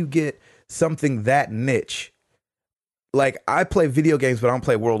 how do you get something that niche? Like, I play video games, but I don't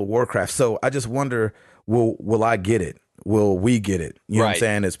play World of Warcraft. So I just wonder, will I get it? Will we get it? You know what I'm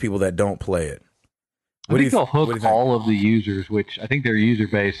saying? As people that don't play it. I think they'll hook all of the users, which I think their user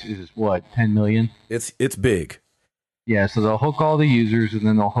base is, what, 10 million? It's big. Yeah, so they'll hook all the users, and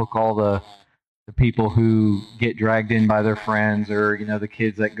then they'll hook all the people who get dragged in by their friends, or, you know, the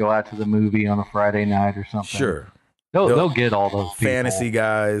kids that go out to the movie on a Friday night or something. Sure. They'll get all those people. Fantasy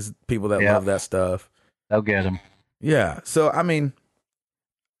guys, people that love that stuff. They'll get them. Yeah. So, I mean,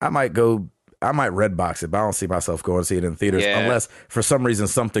 I might Redbox it, but I don't see myself going to see it in theaters unless for some reason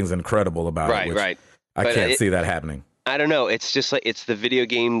something's incredible about it. Right. I can't see that happening. I don't know. It's just like it's the video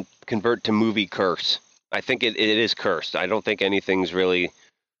game convert to movie curse. I think it is cursed. I don't think anything's really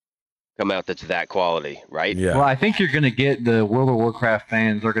come out that's that quality, right? Yeah. Well, I think you're going to get the World of Warcraft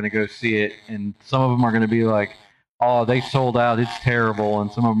fans are going to go see it, and some of them are going to be like, "Oh, they sold out. It's terrible,"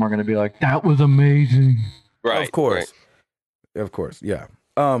 and some of them are going to be like, "That was amazing." Right. Of course. Right. Of course. Yeah.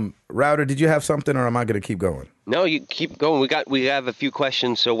 Router, did you have something, or am I going to keep going? No, you keep going. We have a few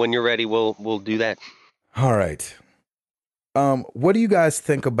questions, so when you're ready, we'll do that. All right. What do you guys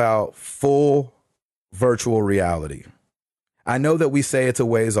think about full virtual reality? I know that we say it's a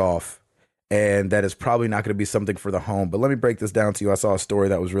ways off and that it's probably not going to be something for the home, but let me break this down to you. I saw a story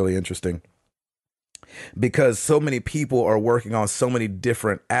that was really interesting because so many people are working on so many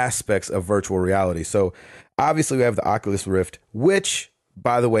different aspects of virtual reality. So obviously we have the Oculus Rift, which,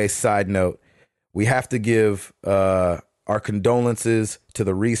 by the way, side note, we have to give our condolences to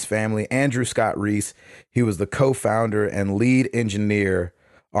the Reese family. Andrew Scott Reese, he was the co-founder and lead engineer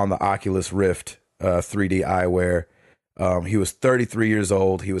on the Oculus Rift 3D eyewear. He was 33 years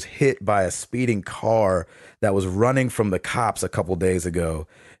old. He was hit by a speeding car that was running from the cops a couple days ago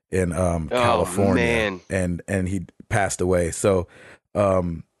in California, and he passed away. So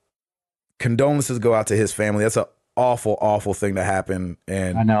condolences go out to his family. That's an awful thing to happen.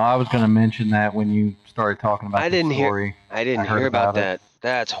 And I know I was going to mention that when you started talking about the story. I didn't hear about that.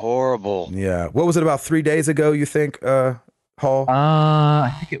 That's horrible. Yeah. What was it, about 3 days ago, you think, Hall?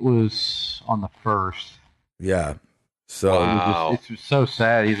 I think it was on the 1st. Yeah. So wow. It's just so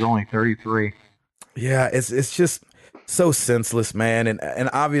sad. He's only 33. Yeah, it's just so senseless, man. And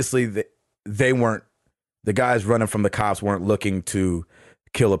obviously they weren't, the guys running from the cops weren't looking to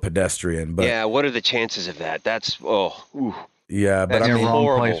kill a pedestrian. But yeah, what are the chances of that? That's yeah, but I mean, wrong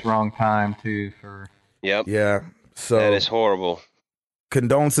horrible. place, wrong time too. Yep. Yeah. So that is horrible.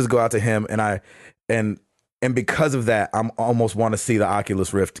 Condolences go out to him, and because of that, I'm almost want to see the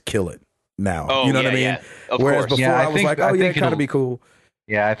Oculus Rift kill it now. Oh, you know what I mean? Yeah. Whereas course. before I was like, oh yeah, it kind of be cool.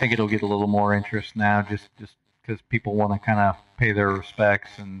 Yeah, I think it'll get a little more interest now, just because people want to kind of pay their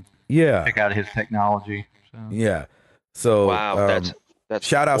respects and check out his technology. So. Yeah. So wow, that's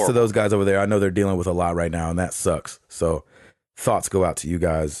shout outs horrible. to those guys over there. I know they're dealing with a lot right now, and that sucks. So thoughts go out to you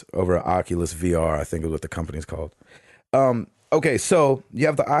guys over at Oculus VR, I think is what the company's called. Okay, so you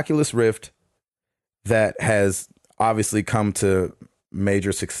have the Oculus Rift that has obviously come to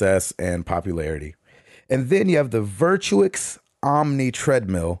major success and popularity. And then you have the Virtuix Omni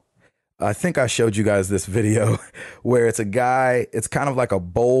treadmill. I think I showed you guys this video where it's a guy, it's kind of like a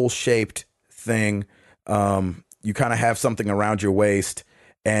bowl-shaped thing. You kind of have something around your waist,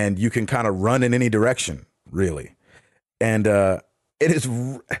 and you can kind of run in any direction, really. And it is,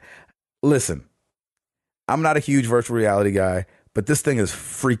 listen, I'm not a huge virtual reality guy, but this thing is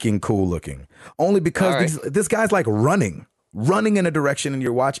freaking cool looking. Only because this guy's like running in a direction, and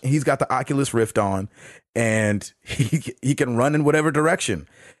you're watching. He's got the Oculus Rift on, and he can run in whatever direction.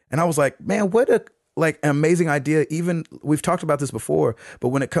 And I was like, man, what a an amazing idea. Even we've talked about this before, but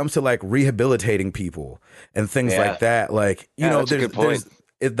when it comes to like rehabilitating people and things like that, like you know, there's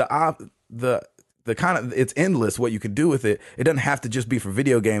the kind of, it's endless what you can do with it. It doesn't have to just be for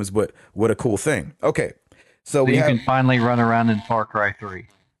video games, but what a cool thing. Okay. So you can finally run around in Far Cry 3.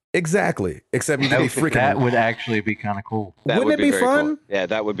 Exactly. Except you can be freaking. That would actually be kind of cool. Wouldn't it be fun? Cool. Yeah,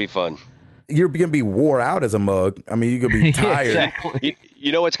 that would be fun. You're gonna be wore out as a mug. I mean, you're gonna be tired. Exactly.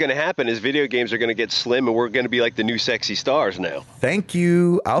 You know what's going to happen is video games are going to get slim, and we're going to be like the new sexy stars now. Thank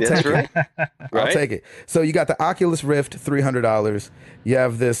you. I'll That's take it. right. I'll take it. So you got the Oculus Rift, $300. You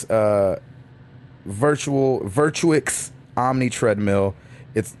have this Virtuix Omni treadmill.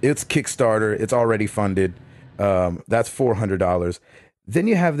 It's Kickstarter. It's already funded. That's $400. Then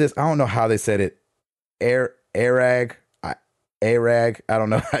you have this. I don't know how they said it. ARAG. ARAG. I don't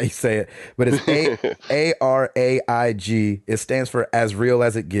know how you say it, but it's ARAIG. It stands for As Real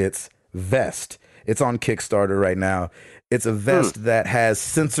as It Gets Vest. It's on Kickstarter right now. It's a vest that has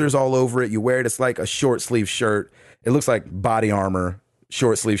sensors all over it. You wear it. It's like a short sleeve shirt. It looks like body armor.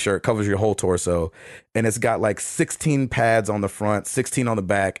 Short sleeve shirt, covers your whole torso, and it's got like 16 pads on the front, 16 on the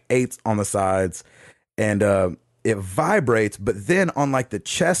back, 8 on the sides, and it vibrates. But then on like the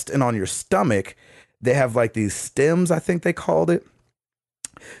chest and on your stomach, they have like these stems, I think they called it,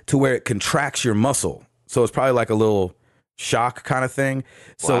 to where it contracts your muscle. So it's probably like a little shock kind of thing.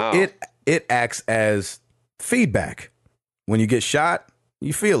 So Wow. it acts as feedback. When you get shot,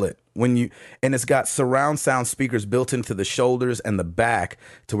 you feel it. And it's got surround sound speakers built into the shoulders and the back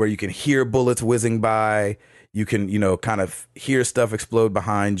to where you can hear bullets whizzing by. You can, kind of hear stuff explode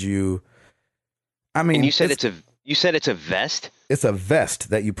behind you. I mean, And you said it's a vest? It's a vest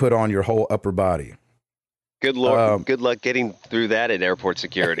that you put on your whole upper body. Good Lord, good luck getting through that at airport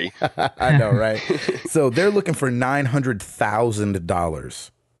security. I know, right? So they're looking for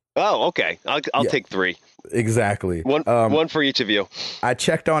 $900,000. Oh, okay. I'll take 3. Exactly. One for each of you. I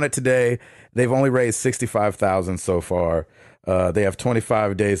checked on it today. They've only raised $65,000 so far. They have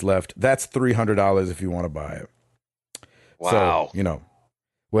 25 days left. That's $300 if you want to buy it. Wow. So,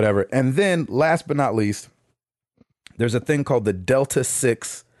 whatever. And then last but not least, there's a thing called the Delta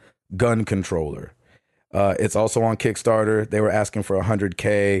 6 gun controller. It's also on Kickstarter. They were asking for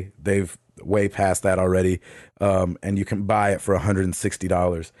 $100K. They've way past that already. And you can buy it for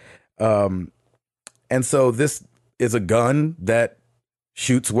 $160. And so this is a gun that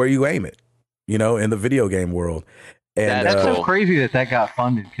shoots where you aim it, in the video game world. And That's That's cool. so crazy that got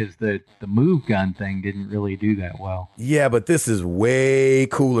funded because the move gun thing didn't really do that well. yeah, but this is way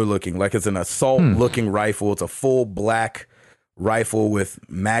cooler looking. Like it's an assault looking rifle. It's a full black rifle with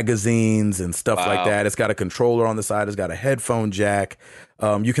magazines and stuff like Wow. that. It's got a controller on the side. It's got a headphone jack.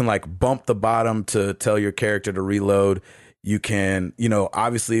 You can like bump the bottom to tell your character to reload. You can,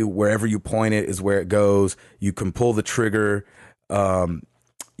 obviously wherever you point it is where it goes. You can pull the trigger.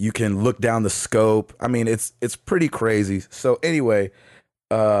 You can look down the scope. I mean, it's pretty crazy. So anyway,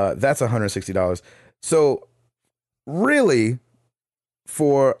 that's $160. So really,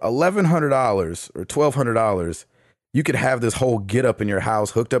 for $1,100 or $1,200, you could have this whole get up in your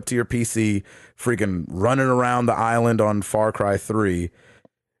house, hooked up to your PC, freaking running around the island on Far Cry 3.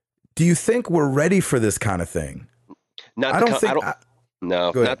 Do you think we're ready for this kind of thing? Not I the don't co- think. I don't,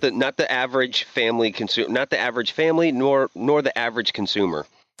 no, Go ahead. not the average family not the average family, nor the average consumer.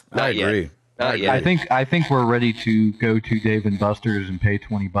 I Not yet. agree. Not yet. I think we're ready to go to Dave and Buster's and pay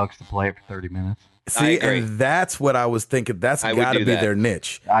 $20 to play it for 30 minutes. See, agree. and that's what I was thinking. That's I would got to do be that. their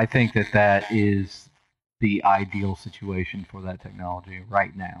niche. I think that is the ideal situation for that technology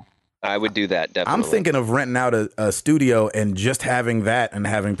right now. I would do that, definitely. I'm thinking of renting out a studio and just having that and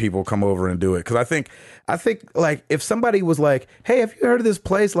having people come over and do it. Because I think like if somebody was like, "Hey, have you heard of this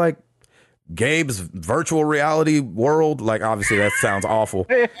place like Gabe's Virtual Reality World?" Like, obviously that sounds awful.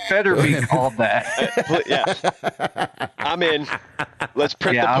 It better be called that. Yeah. I'm in. Let's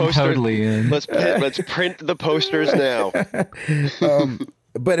print Yeah, the I'm poster. totally in. Let's print the posters now.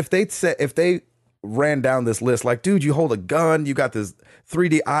 But if they ran down this list, like, dude, you hold a gun, you got this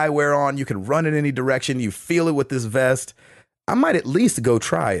 3D eyewear on, you can run in any direction, you feel it with this vest, I might at least go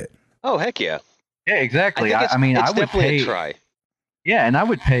try it. Oh, heck yeah. Yeah, exactly. I I mean, it's I would definitely pay. a try. Yeah, and I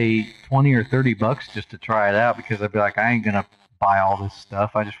would pay $20 or $30 just to try it out because I'd be like, I ain't gonna buy all this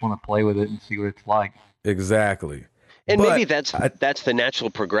stuff. I just want to play with it and see what it's like. Exactly. And But maybe that's the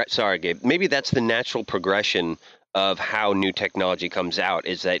natural Sorry, Gabe. Maybe that's the natural progression of how new technology comes out.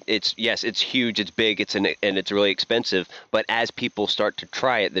 Is that it's huge, it's big, and it's really expensive. But as people start to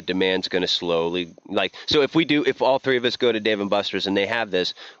try it, the demand's going to slowly So if all three of us go to Dave and Buster's and they have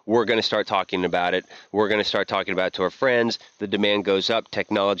this, we're going to start talking about it. We're going to start talking about it to our friends. The demand goes up.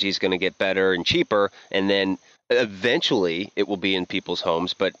 Technology is going to get better and cheaper, and then eventually it will be in people's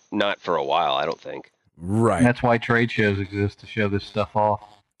homes, but not for a while, I don't think. Right. And that's why trade shows exist, to show this stuff off.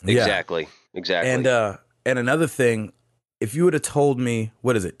 Yeah. Exactly. And another thing, if you would have told me,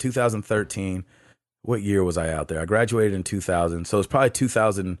 what is it, 2013, what year was I out there? I graduated in 2000, so it's probably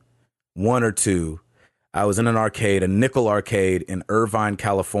 2001 or 2. I was in an arcade, a nickel arcade in Irvine,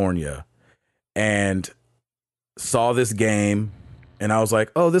 California, and saw this game And I was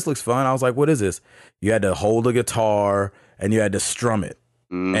like, oh, this looks fun. I was like, what is this? You had to hold a guitar and you had to strum it.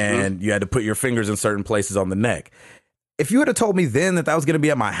 And you had to put your fingers in certain places on the neck. If you would have told me then that was going to be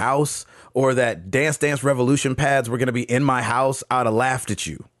at my house, or that Dance Dance Revolution pads were going to be in my house, I'd have laughed at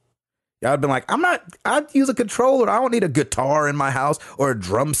you. I'd been like, I'd use a controller. I don't need a guitar in my house, or a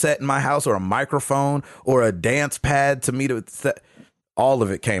drum set in my house, or a microphone, or a dance pad to me to set. All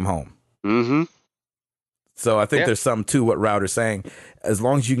of it came home. Mm-hmm. So I think there's something to what Router's saying. As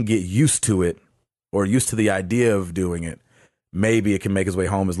long as you can get used to it, or used to the idea of doing it, maybe it can make its way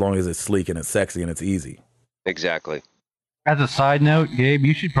home, as long as it's sleek and it's sexy and it's easy. Exactly. As a side note, Gabe,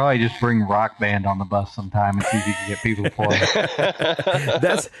 you should probably just bring Rock Band on the bus sometime and see if you can get people to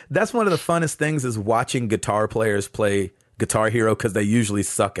play. That's one of the funnest things, is watching guitar players play Guitar Hero, because they usually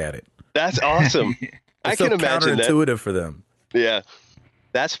suck at it. That's awesome. I can imagine that. Counterintuitive for them. Yeah,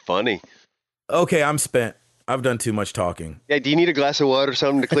 that's funny. Okay, I'm spent. I've done too much talking. Yeah, do you need a glass of water or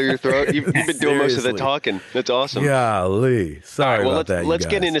something to clear your throat? You've been doing most of the talking. That's awesome. Golly, sorry about that. Let's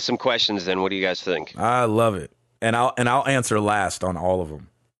get into some questions then. What do you guys think? I love it, and I'll answer last on all of them.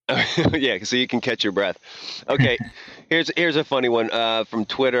 Yeah, so you can catch your breath. Okay, here's a funny one from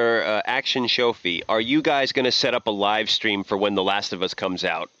Twitter. Action Shofi. Are you guys going to set up a live stream for when The Last of Us comes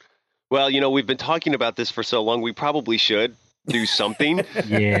out? Well, we've been talking about this for so long. We probably should do something.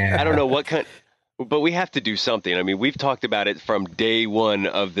 Yeah. I don't know what kind. But we have to do something. I mean, we've talked about it from day one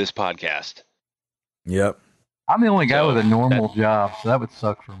of this podcast. Yep. I'm the only guy with a normal job, so that would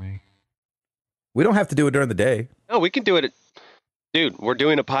suck for me. We don't have to do it during the day. No, we can do it. Dude, we're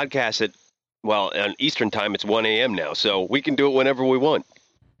doing a podcast on Eastern time, it's 1 a.m. now, so we can do it whenever we want.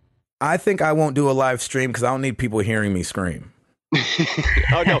 I think I won't do a live stream because I don't need people hearing me scream.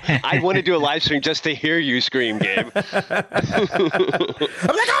 Oh, no, I want to do a live stream just to hear you scream, Gabe. I'm like, oh,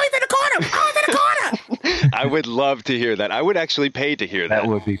 he's in the corner! Oh, he's in the corner! I would love to hear that. I would actually pay to hear that. That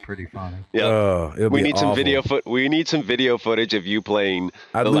would be pretty funny. Yeah, we need awful. some video We need some video footage of you playing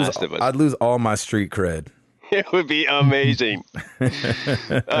The Last of Us. I'd lose all my street cred. It would be amazing.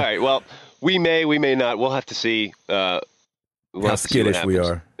 All right. Well, we may not. We'll have to see. How skittish we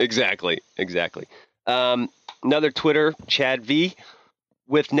are. Exactly. Another Twitter, Chad V.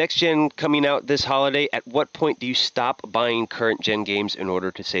 With next gen coming out this holiday, at what point do you stop buying current gen games in order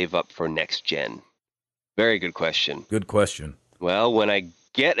to save up for next gen? Very good question. Good question. Well, when I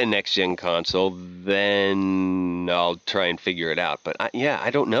get a next gen console, then I'll try and figure it out. But I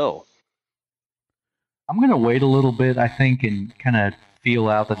don't know. I'm going to wait a little bit, I think, and kind of feel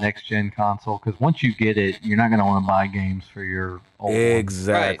out the next gen console, because once you get it, you're not going to want to buy games for your old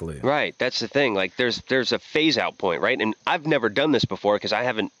Exactly. Right. That's the thing. Like there's a phase out point, right? And I've never done this before because I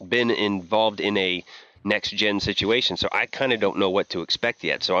haven't been involved in a next gen situation, so I kind of don't know what to expect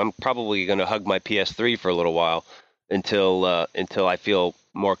yet. So I'm probably going to hug my PS3 for a little while until I feel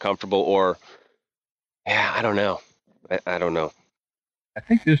more comfortable. Or I don't know. I don't know. I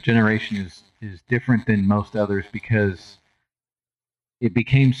think this generation is different than most others because it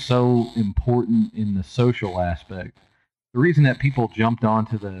became so important in the social aspect. The reason that people jumped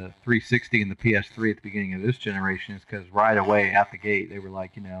onto the 360 and the PS3 at the beginning of this generation is because right away out the gate they were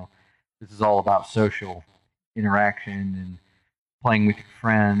like, this is all about social interaction and playing with your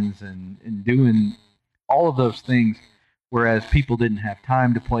friends and doing all of those things, whereas people didn't have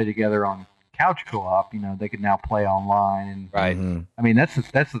time to play together on couch co-op. They could now play online, and right. I mean, that's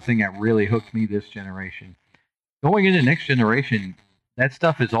the thing that really hooked me this generation. Going into next generation, that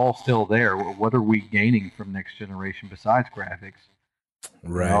stuff is all still there. What are we gaining from next generation besides graphics?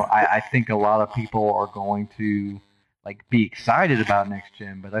 Right. I think a lot of people are going to be excited about next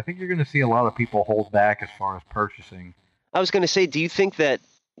gen, but I think you're going to see a lot of people hold back as far as purchasing. I was going to say, do you think that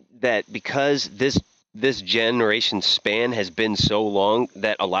because this generation span has been so long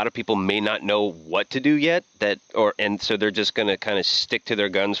that a lot of people may not know what to do yet, and so they're just going to kind of stick to their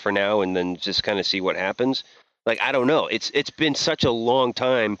guns for now and then just kind of see what happens? I don't know. It's been such a long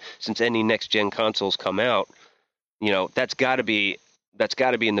time since any next gen consoles come out. That's got to be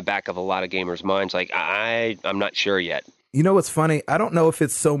in the back of a lot of gamers' minds. I'm not sure yet. You know what's funny? I don't know if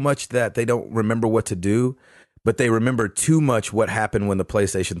it's so much that they don't remember what to do, but they remember too much what happened when the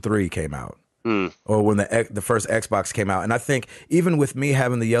PlayStation 3 came out. Or when the first Xbox came out. And I think even with me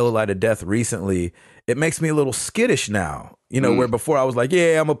having the Yellow Light of Death recently, it makes me a little skittish now. Where before I was like,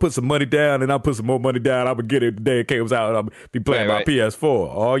 yeah, I'm going to put some money down and I'll put some more money down. I'm going to get it the day it comes out. I'll be playing my PS4.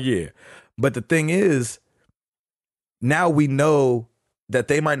 Oh, yeah. But the thing is, now we know that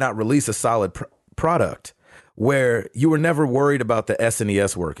they might not release a solid product. where you were never worried about the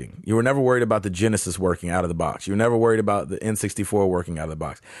SNES working. You were never worried about the Genesis working out of the box. You were never worried about the N64 working out of the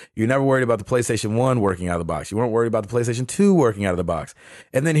box. You were never worried about the PlayStation 1 working out of the box. You weren't worried about the PlayStation 2 working out of the box.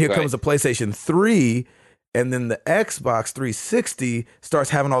 And then here comes the PlayStation 3, and then the Xbox 360 starts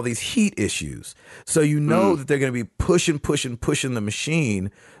having all these heat issues. So you know that they're going to be pushing the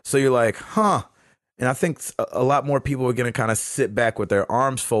machine. So you're like, huh. And I think a lot more people are going to kind of sit back with their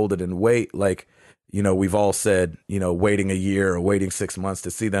arms folded and wait, like, you know, we've all said, you know, waiting a year or waiting 6 months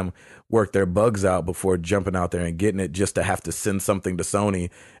to see them work their bugs out before jumping out there and getting it, just to have to send something to Sony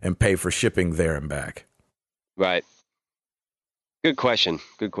and pay for shipping there and back. Right. Good question.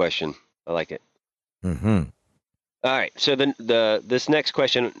 I like it. Mm-hmm. All right. So then this next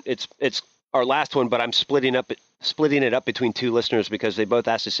question, it's our last one, but I'm splitting it up between two listeners because they both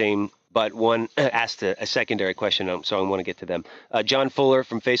asked the same, but one asked a secondary question, so I want to get to them. John Fuller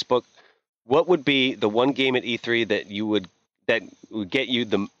from Facebook. What would be the one game at E3 that would get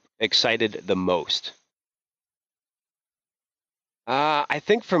you excited the most? I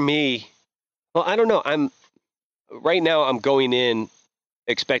think for me, well, I don't know. I'm going in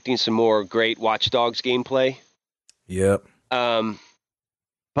expecting some more great Watch Dogs gameplay. Yep. But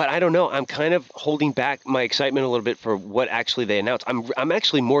I don't know. I'm kind of holding back my excitement a little bit for what actually they announced. I'm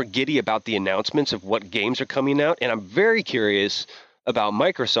actually more giddy about the announcements of what games are coming out, and I'm very curious about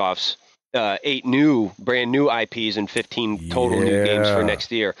Microsoft's 8 brand new IPs and 15 total new games for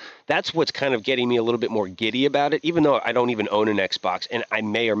next year. That's what's kind of getting me a little bit more giddy about it, even though I don't even own an Xbox, and I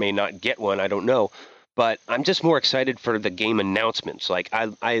may or may not get one. I don't know. But I'm just more excited for the game announcements. Like,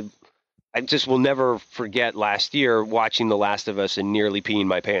 I just will never forget last year watching The Last of Us and nearly peeing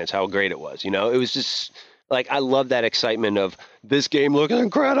my pants, how great it was. You know, it was just, like, I love that excitement of this game looking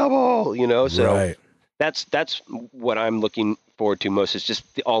incredible, you know? So that's what I'm looking forward to most, is just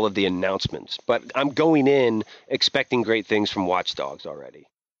all of the announcements. But I'm going in expecting great things from Watch Dogs already.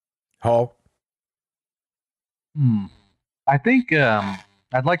 Hall? I think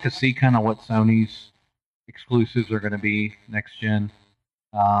I'd like to see kind of what Sony's exclusives are going to be next gen.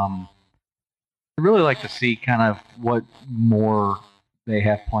 I'd really like to see kind of what more they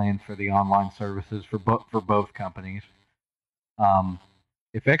have planned for the online services for both companies.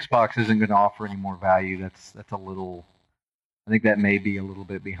 If Xbox isn't going to offer any more value, that's a little. I think that may be a little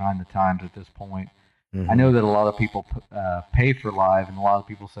bit behind the times at this point. Mm-hmm. I know that a lot of people pay for Live, and a lot of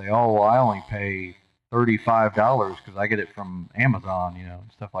people say, "Oh, well, I only pay $35 because I get it from Amazon," you know,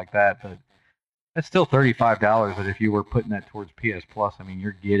 and stuff like that. But that's still $35. That if you were putting that towards PS Plus, I mean,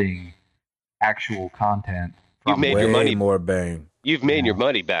 you're getting actual content. You've made your money more bang. You've made your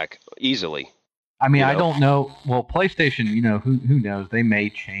money back easily. I mean, I don't know. Well, PlayStation, you know, who knows? They may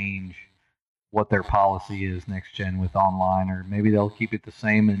change what their policy is next gen with online, or maybe they'll keep it the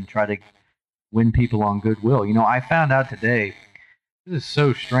same and try to win people on goodwill. You know, I found out today, this is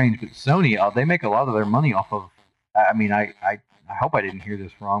so strange, but Sony, they make a lot of their money off of, I mean, I hope I didn't hear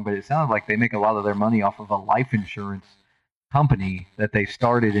this wrong, but it sounded like they make a lot of their money off of a life insurance company that they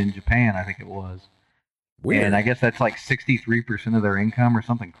started in Japan, I think it was. Weird. And I guess that's like 63% of their income or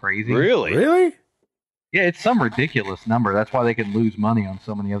something crazy. Really? Yeah, it's some ridiculous number. That's why they can lose money on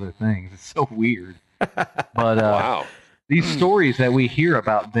so many other things. It's so weird. But wow. These stories that we hear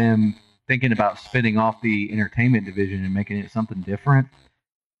about them thinking about spinning off the entertainment division and making it something different,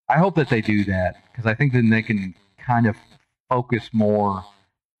 I hope that they do that, because I think then they can kind of focus more,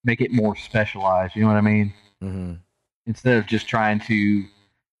 make it more specialized. You know what I mean? Mm-hmm. Instead of just trying to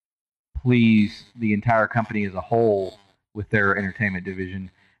please the entire company as a whole with their entertainment division,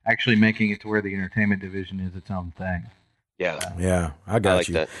 actually making it to where the entertainment division is its own thing. Yeah, I got like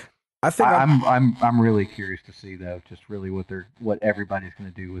you. That. I think I'm really curious to see, though, just really what everybody's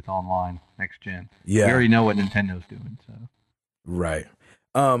going to do with online next gen. Yeah, we already know what Nintendo's doing. So right.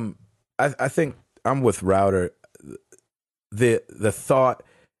 I think I'm with Router. The thought,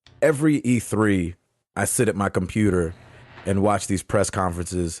 every E3, I sit at my computer and watch these press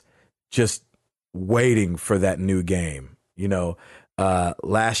conferences, just waiting for that new game. You know,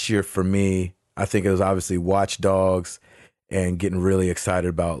 last year for me, I think it was obviously Watch Dogs and getting really excited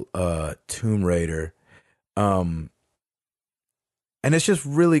about Tomb Raider. And it's just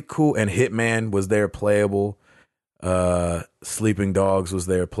really cool. And Hitman was there playable. Sleeping Dogs was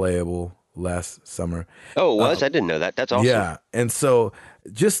there playable last summer. Oh, it was? I didn't know that. That's awesome. Yeah. And so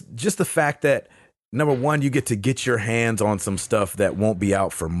just the fact that, number one, you get your hands on some stuff that won't be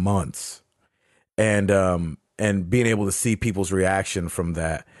out for months. And being able to see people's reaction from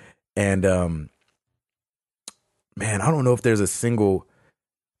that. And man, I don't know if there's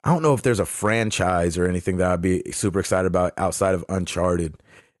a franchise or anything that I'd be super excited about outside of Uncharted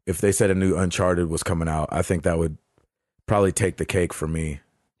if they said a new Uncharted was coming out, I think that would probably take the cake for me.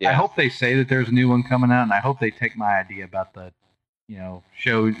 Yeah. I hope they say that there's a new one coming out, and I hope they take my idea about the,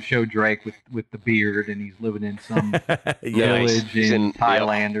 show Drake with the beard and he's living in some village He's in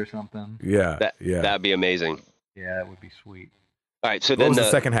Thailand or something. Yeah, That'd be amazing. Yeah, that would be sweet. All right, so What then was the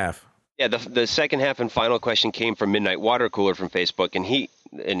second half? Yeah, the second half and final question came from Midnight Water Cooler from Facebook, and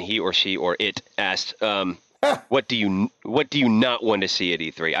he or she or it asked, "What do you not want to see at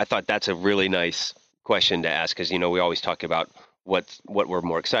E3?" I thought that's a really nice question to ask because we always talk about what we're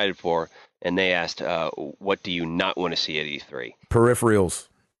more excited for, and they asked, "What do you not want to see at E3?" Peripherals.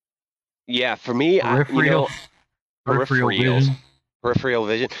 Yeah, for me, Peripheral vision. Peripheral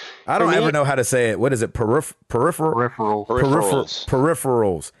vision. I don't ever know how to say it. What is it? Peripheral. Peripherals.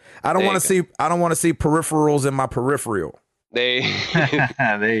 Peripherals. I don't want to see. I don't want to see peripherals in my peripheral. There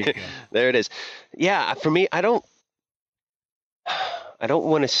you go. There it is. Yeah, for me, I don't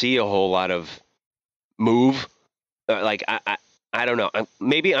want to see a whole lot of move. I don't know.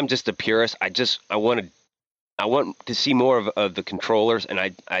 Maybe I'm just a purist. I want to see more of the controllers, and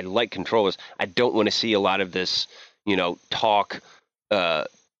I like controllers. I don't want to see a lot of this, talk,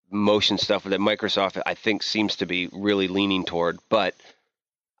 motion stuff that Microsoft, I think, seems to be really leaning toward. But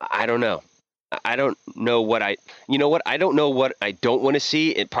I don't know. I don't know what I don't know what I don't want to see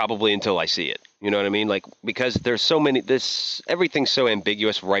it probably until I see it. You know what I mean? Like, because there's so many, everything's so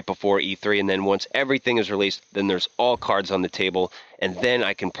ambiguous right before E3. And then once everything is released, then there's all cards on the table. And then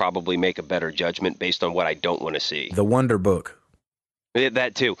I can probably make a better judgment based on what I don't want to see. The Wonder Book.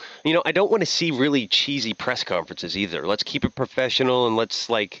 That too. I don't want to see really cheesy press conferences either. Let's keep it professional and let's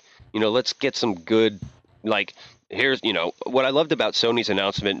let's get some good, here's, what I loved about Sony's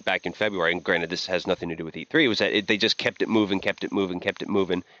announcement back in February, and granted this has nothing to do with E3, was that they just kept it moving,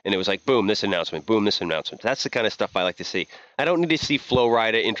 and it was like, boom, this announcement, boom, this announcement. That's the kind of stuff I like to see. I don't need to see Flo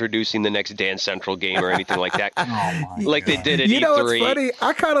Rida introducing the next Dance Central game or anything like that, like they did at E3. You know what's funny?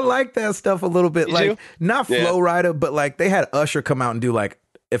 I kind of like that stuff a little bit. Not Flo Rida, but they had Usher come out and do it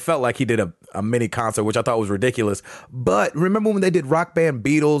felt like he did a mini concert, which I thought was ridiculous. But remember when they did Rock Band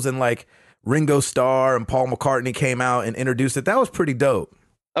Beatles and Ringo Starr and Paul McCartney came out and introduced it? That was pretty dope.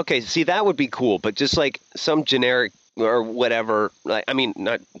 Okay, see, that would be cool, but just some generic or whatever. Not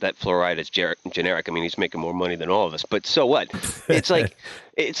that Flo Rida is generic. I mean, he's making more money than all of us, but so what?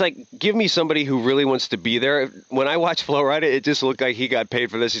 It's give me somebody who really wants to be there. When I watch Flo Rida, it just looked like he got paid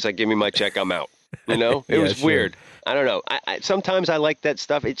for this. He's like, give me my check, I'm out. It was weird. I don't know. I sometimes I like that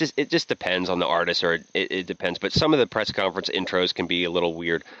stuff. It just depends on the artist, or it depends. But some of the press conference intros can be a little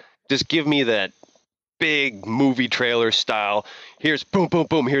weird. Just give me that big movie trailer style. Here's boom, boom,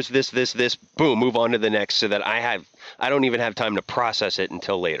 boom. Here's this, boom. Move on to the next, so that I don't even have time to process it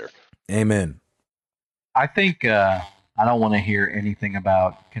until later. Amen. I think I don't want to hear anything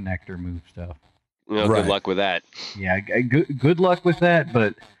about connector move stuff. Good luck with that. Yeah, good luck with that.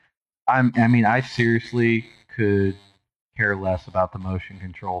 But I seriously could care less about the motion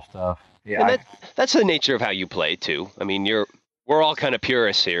control stuff. Yeah, that's the nature of how you play too. I mean, we're all kind of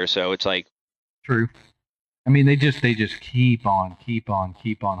purists here, so it's like true. I mean, they just keep on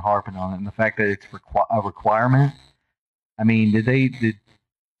harping on it, and the fact that it's a requirement. I mean, did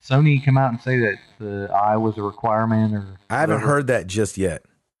Sony come out and say that the eye was a requirement, or I haven't heard that just yet.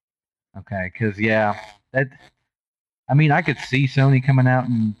 Okay, because I could see Sony coming out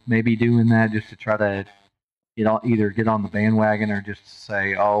and maybe doing that just to try to either get on the bandwagon or just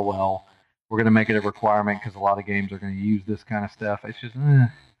say, oh well, we're going to make it a requirement because a lot of games are going to use this kind of stuff. It's just,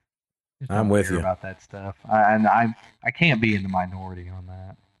 I'm with you about that stuff. I can't be in the minority on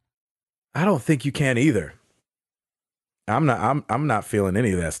that. I don't think you can either. I'm not feeling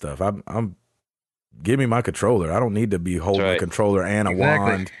any of that stuff. I'm give me my controller. I don't need to be holding a controller and a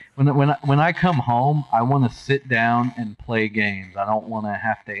wand. When I come home, I want to sit down and play games. I don't want to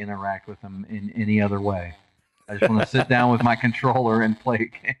have to interact with them in any other way. I just want to sit down with my controller and play a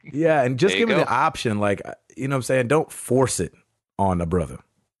game. Yeah, and just give me the option, you know what I'm saying? Don't force it on a brother.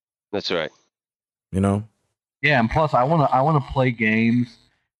 That's right. Yeah, and plus I want to play games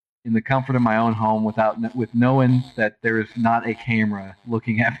in the comfort of my own home with knowing that there is not a camera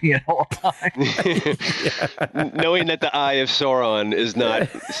looking at me at all times. Knowing that the eye of Sauron is not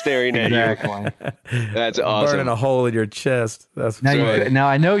staring at you. That's awesome. Burning a hole in your chest. That's now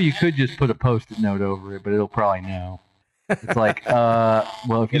I know you could just put a Post-it note over it, but it'll probably know. It's like,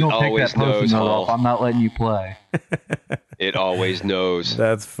 well, if you don't take that Post-it note off, I'm not letting you play. It always knows.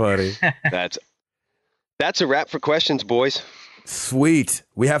 That's funny. That's a wrap for questions, boys. Sweet.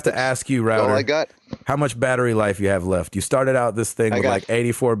 We have to ask you, Router. All I got. How much battery life you have left? You started out this thing with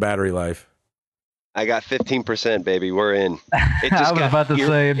 84 battery life. I got 15%, baby. We're in. It I just was got about to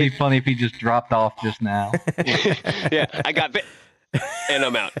say it'd be funny if he just dropped off just now. Yeah, I got bit, and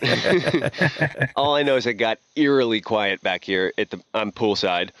I'm out. All I know is it got eerily quiet back here I'm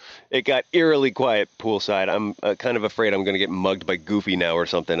poolside. It got eerily quiet poolside. I'm kind of afraid I'm going to get mugged by Goofy now or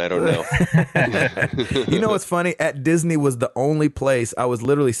something. I don't know. You know what's funny? At Disney was the only place I was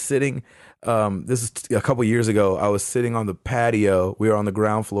literally sitting. This is a couple years ago. I was sitting on the patio. We were on the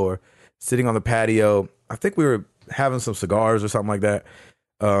ground floor, sitting on the patio. I think we were having some cigars or something like that.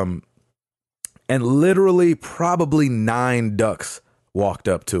 And literally probably 9 ducks walked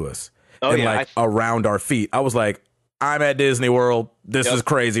up to us around our feet. I was like, I'm at Disney World. This is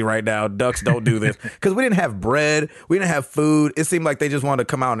crazy right now. Ducks don't do this. Because we didn't have bread. We didn't have food. It seemed like they just wanted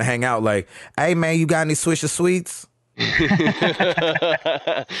to come out and hang out like, hey, man, you got any Swisher Sweets?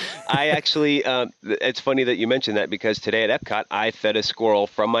 I actually, it's funny that you mentioned that because today at Epcot, I fed a squirrel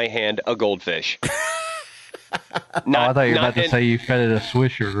from my hand a goldfish. I thought you were about to say you fed it a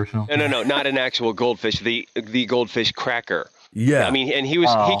Swisher or something. No, not an actual goldfish. The goldfish cracker. Yeah. I mean, and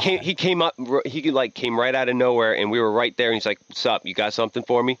he came up, he like came right out of nowhere, and we were right there. And he's like, "What's up? You got something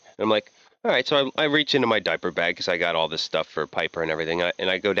for me?" And I'm like, "All right." So I reach into my diaper bag because I got all this stuff for Piper and everything. And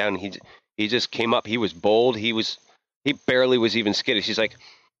I go down, and he just came up. He was bold. He barely was even skittish. He's like,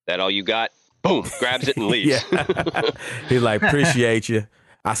 "That all you got?" Boom, grabs it and leaves. Yeah. He's like, "Appreciate you.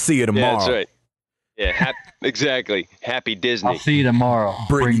 I see you tomorrow." Yeah, that's right. Yeah, exactly. Happy Disney. I'll see you tomorrow.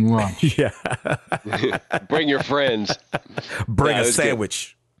 Bring lunch. Yeah. Bring your friends. Bring a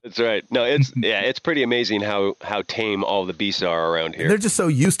sandwich. Good. That's right. No, it's pretty amazing how tame all the beasts are around here. They're just so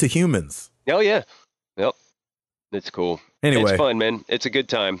used to humans. Oh yeah. Yep. It's cool. Anyway. It's fun, man. It's a good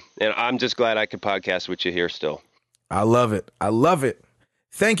time. And I'm just glad I could podcast with you here still. I love it. I love it.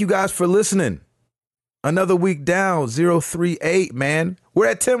 Thank you guys for listening. Another week down, 038, man. We're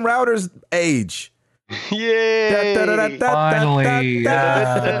at Tim Router's age. Yay! Finally.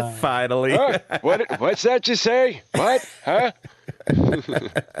 Finally. What's that you say? What? Huh?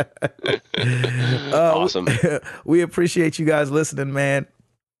 Awesome. We appreciate you guys listening, man.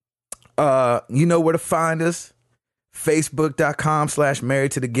 You know where to find us.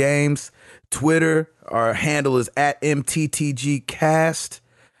 Facebook.com/Married to the Games. Twitter, our handle is at MTTGcast.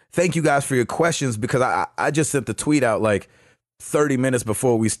 Thank you guys for your questions because I just sent the tweet out like 30 minutes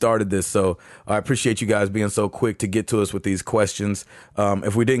before we started this. So I appreciate you guys being so quick to get to us with these questions.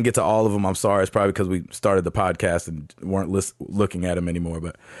 If we didn't get to all of them, I'm sorry. It's probably because we started the podcast and weren't looking at them anymore.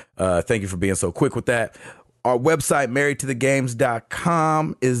 But thank you for being so quick with that. Our website,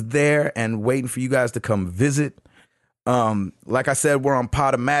 marriedtothegames.com, is there and waiting for you guys to come visit. Like I said, we're on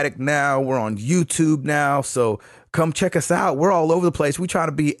Podomatic now. We're on YouTube now. So come check us out. We're all over the place. We try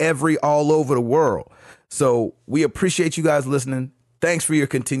to be all over the world. So we appreciate you guys listening. Thanks for your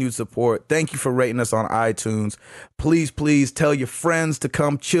continued support. Thank you for rating us on iTunes. Please, please tell your friends to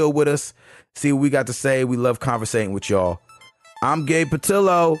come chill with us. See what we got to say. We love conversating with y'all. I'm Gabe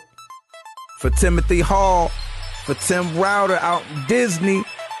Patillo for Timothy Hall, for Tim Router out in Disney.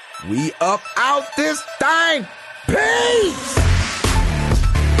 We up out this thing. Peace.